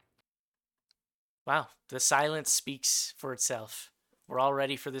 Wow, the silence speaks for itself. We're all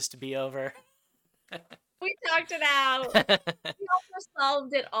ready for this to be over. We talked it out. We almost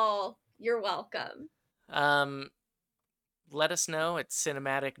solved it all. You're welcome. Let us know at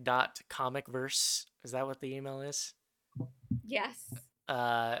cinematic.comicverse. Is that what the email is? Yes.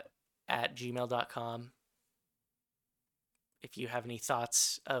 At gmail.com. If you have any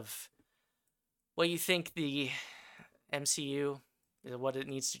thoughts of what you think the MCU, what it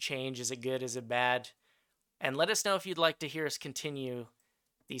needs to change, is it good, is it bad? And let us know if you'd like to hear us continue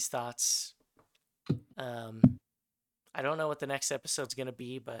these thoughts. I don't know what the next episode's going to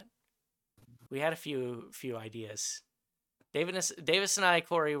be, but we had a few Ideas. Davis and I,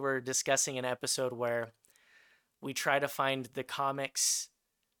 Corey, were discussing an episode where we try to find the comics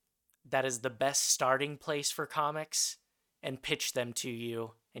that is the best starting place for comics and pitch them to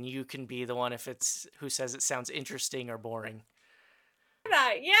you, and you can be the one who says it sounds interesting or boring.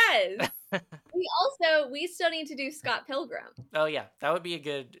 Yes. we still need to do Scott Pilgrim. Oh yeah, that would be a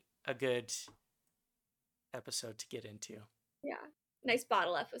good episode to get into. Yeah, nice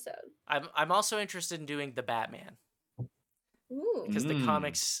bottle episode. I'm also interested in doing the Batman. Ooh. Because the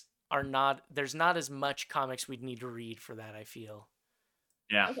comics there's not as much comics we'd need to read for that, I feel.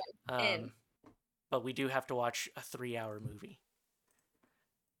 Yeah. Okay. But we do have to watch a 3-hour movie.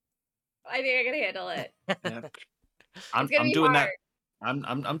 I think I can handle it. Yeah. I'm doing hard. that.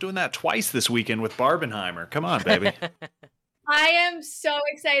 I'm doing that twice this weekend with Barbenheimer. Come on, baby. I am so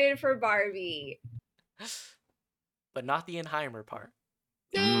excited for Barbie. But not the Enheimer part.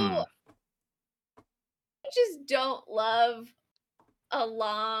 So I just don't love a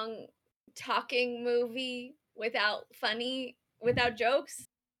long talking movie without jokes.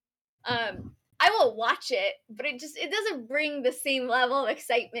 I will watch it, but it doesn't bring the same level of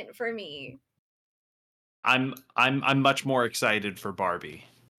excitement for me. I'm much more excited for Barbie.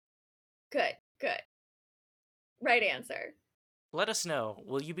 Good. Right answer. Let us know.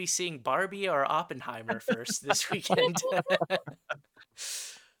 Will you be seeing Barbie or Oppenheimer first this weekend?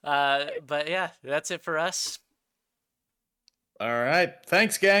 But yeah, that's it for us. All right.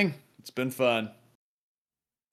 Thanks, gang. It's been fun.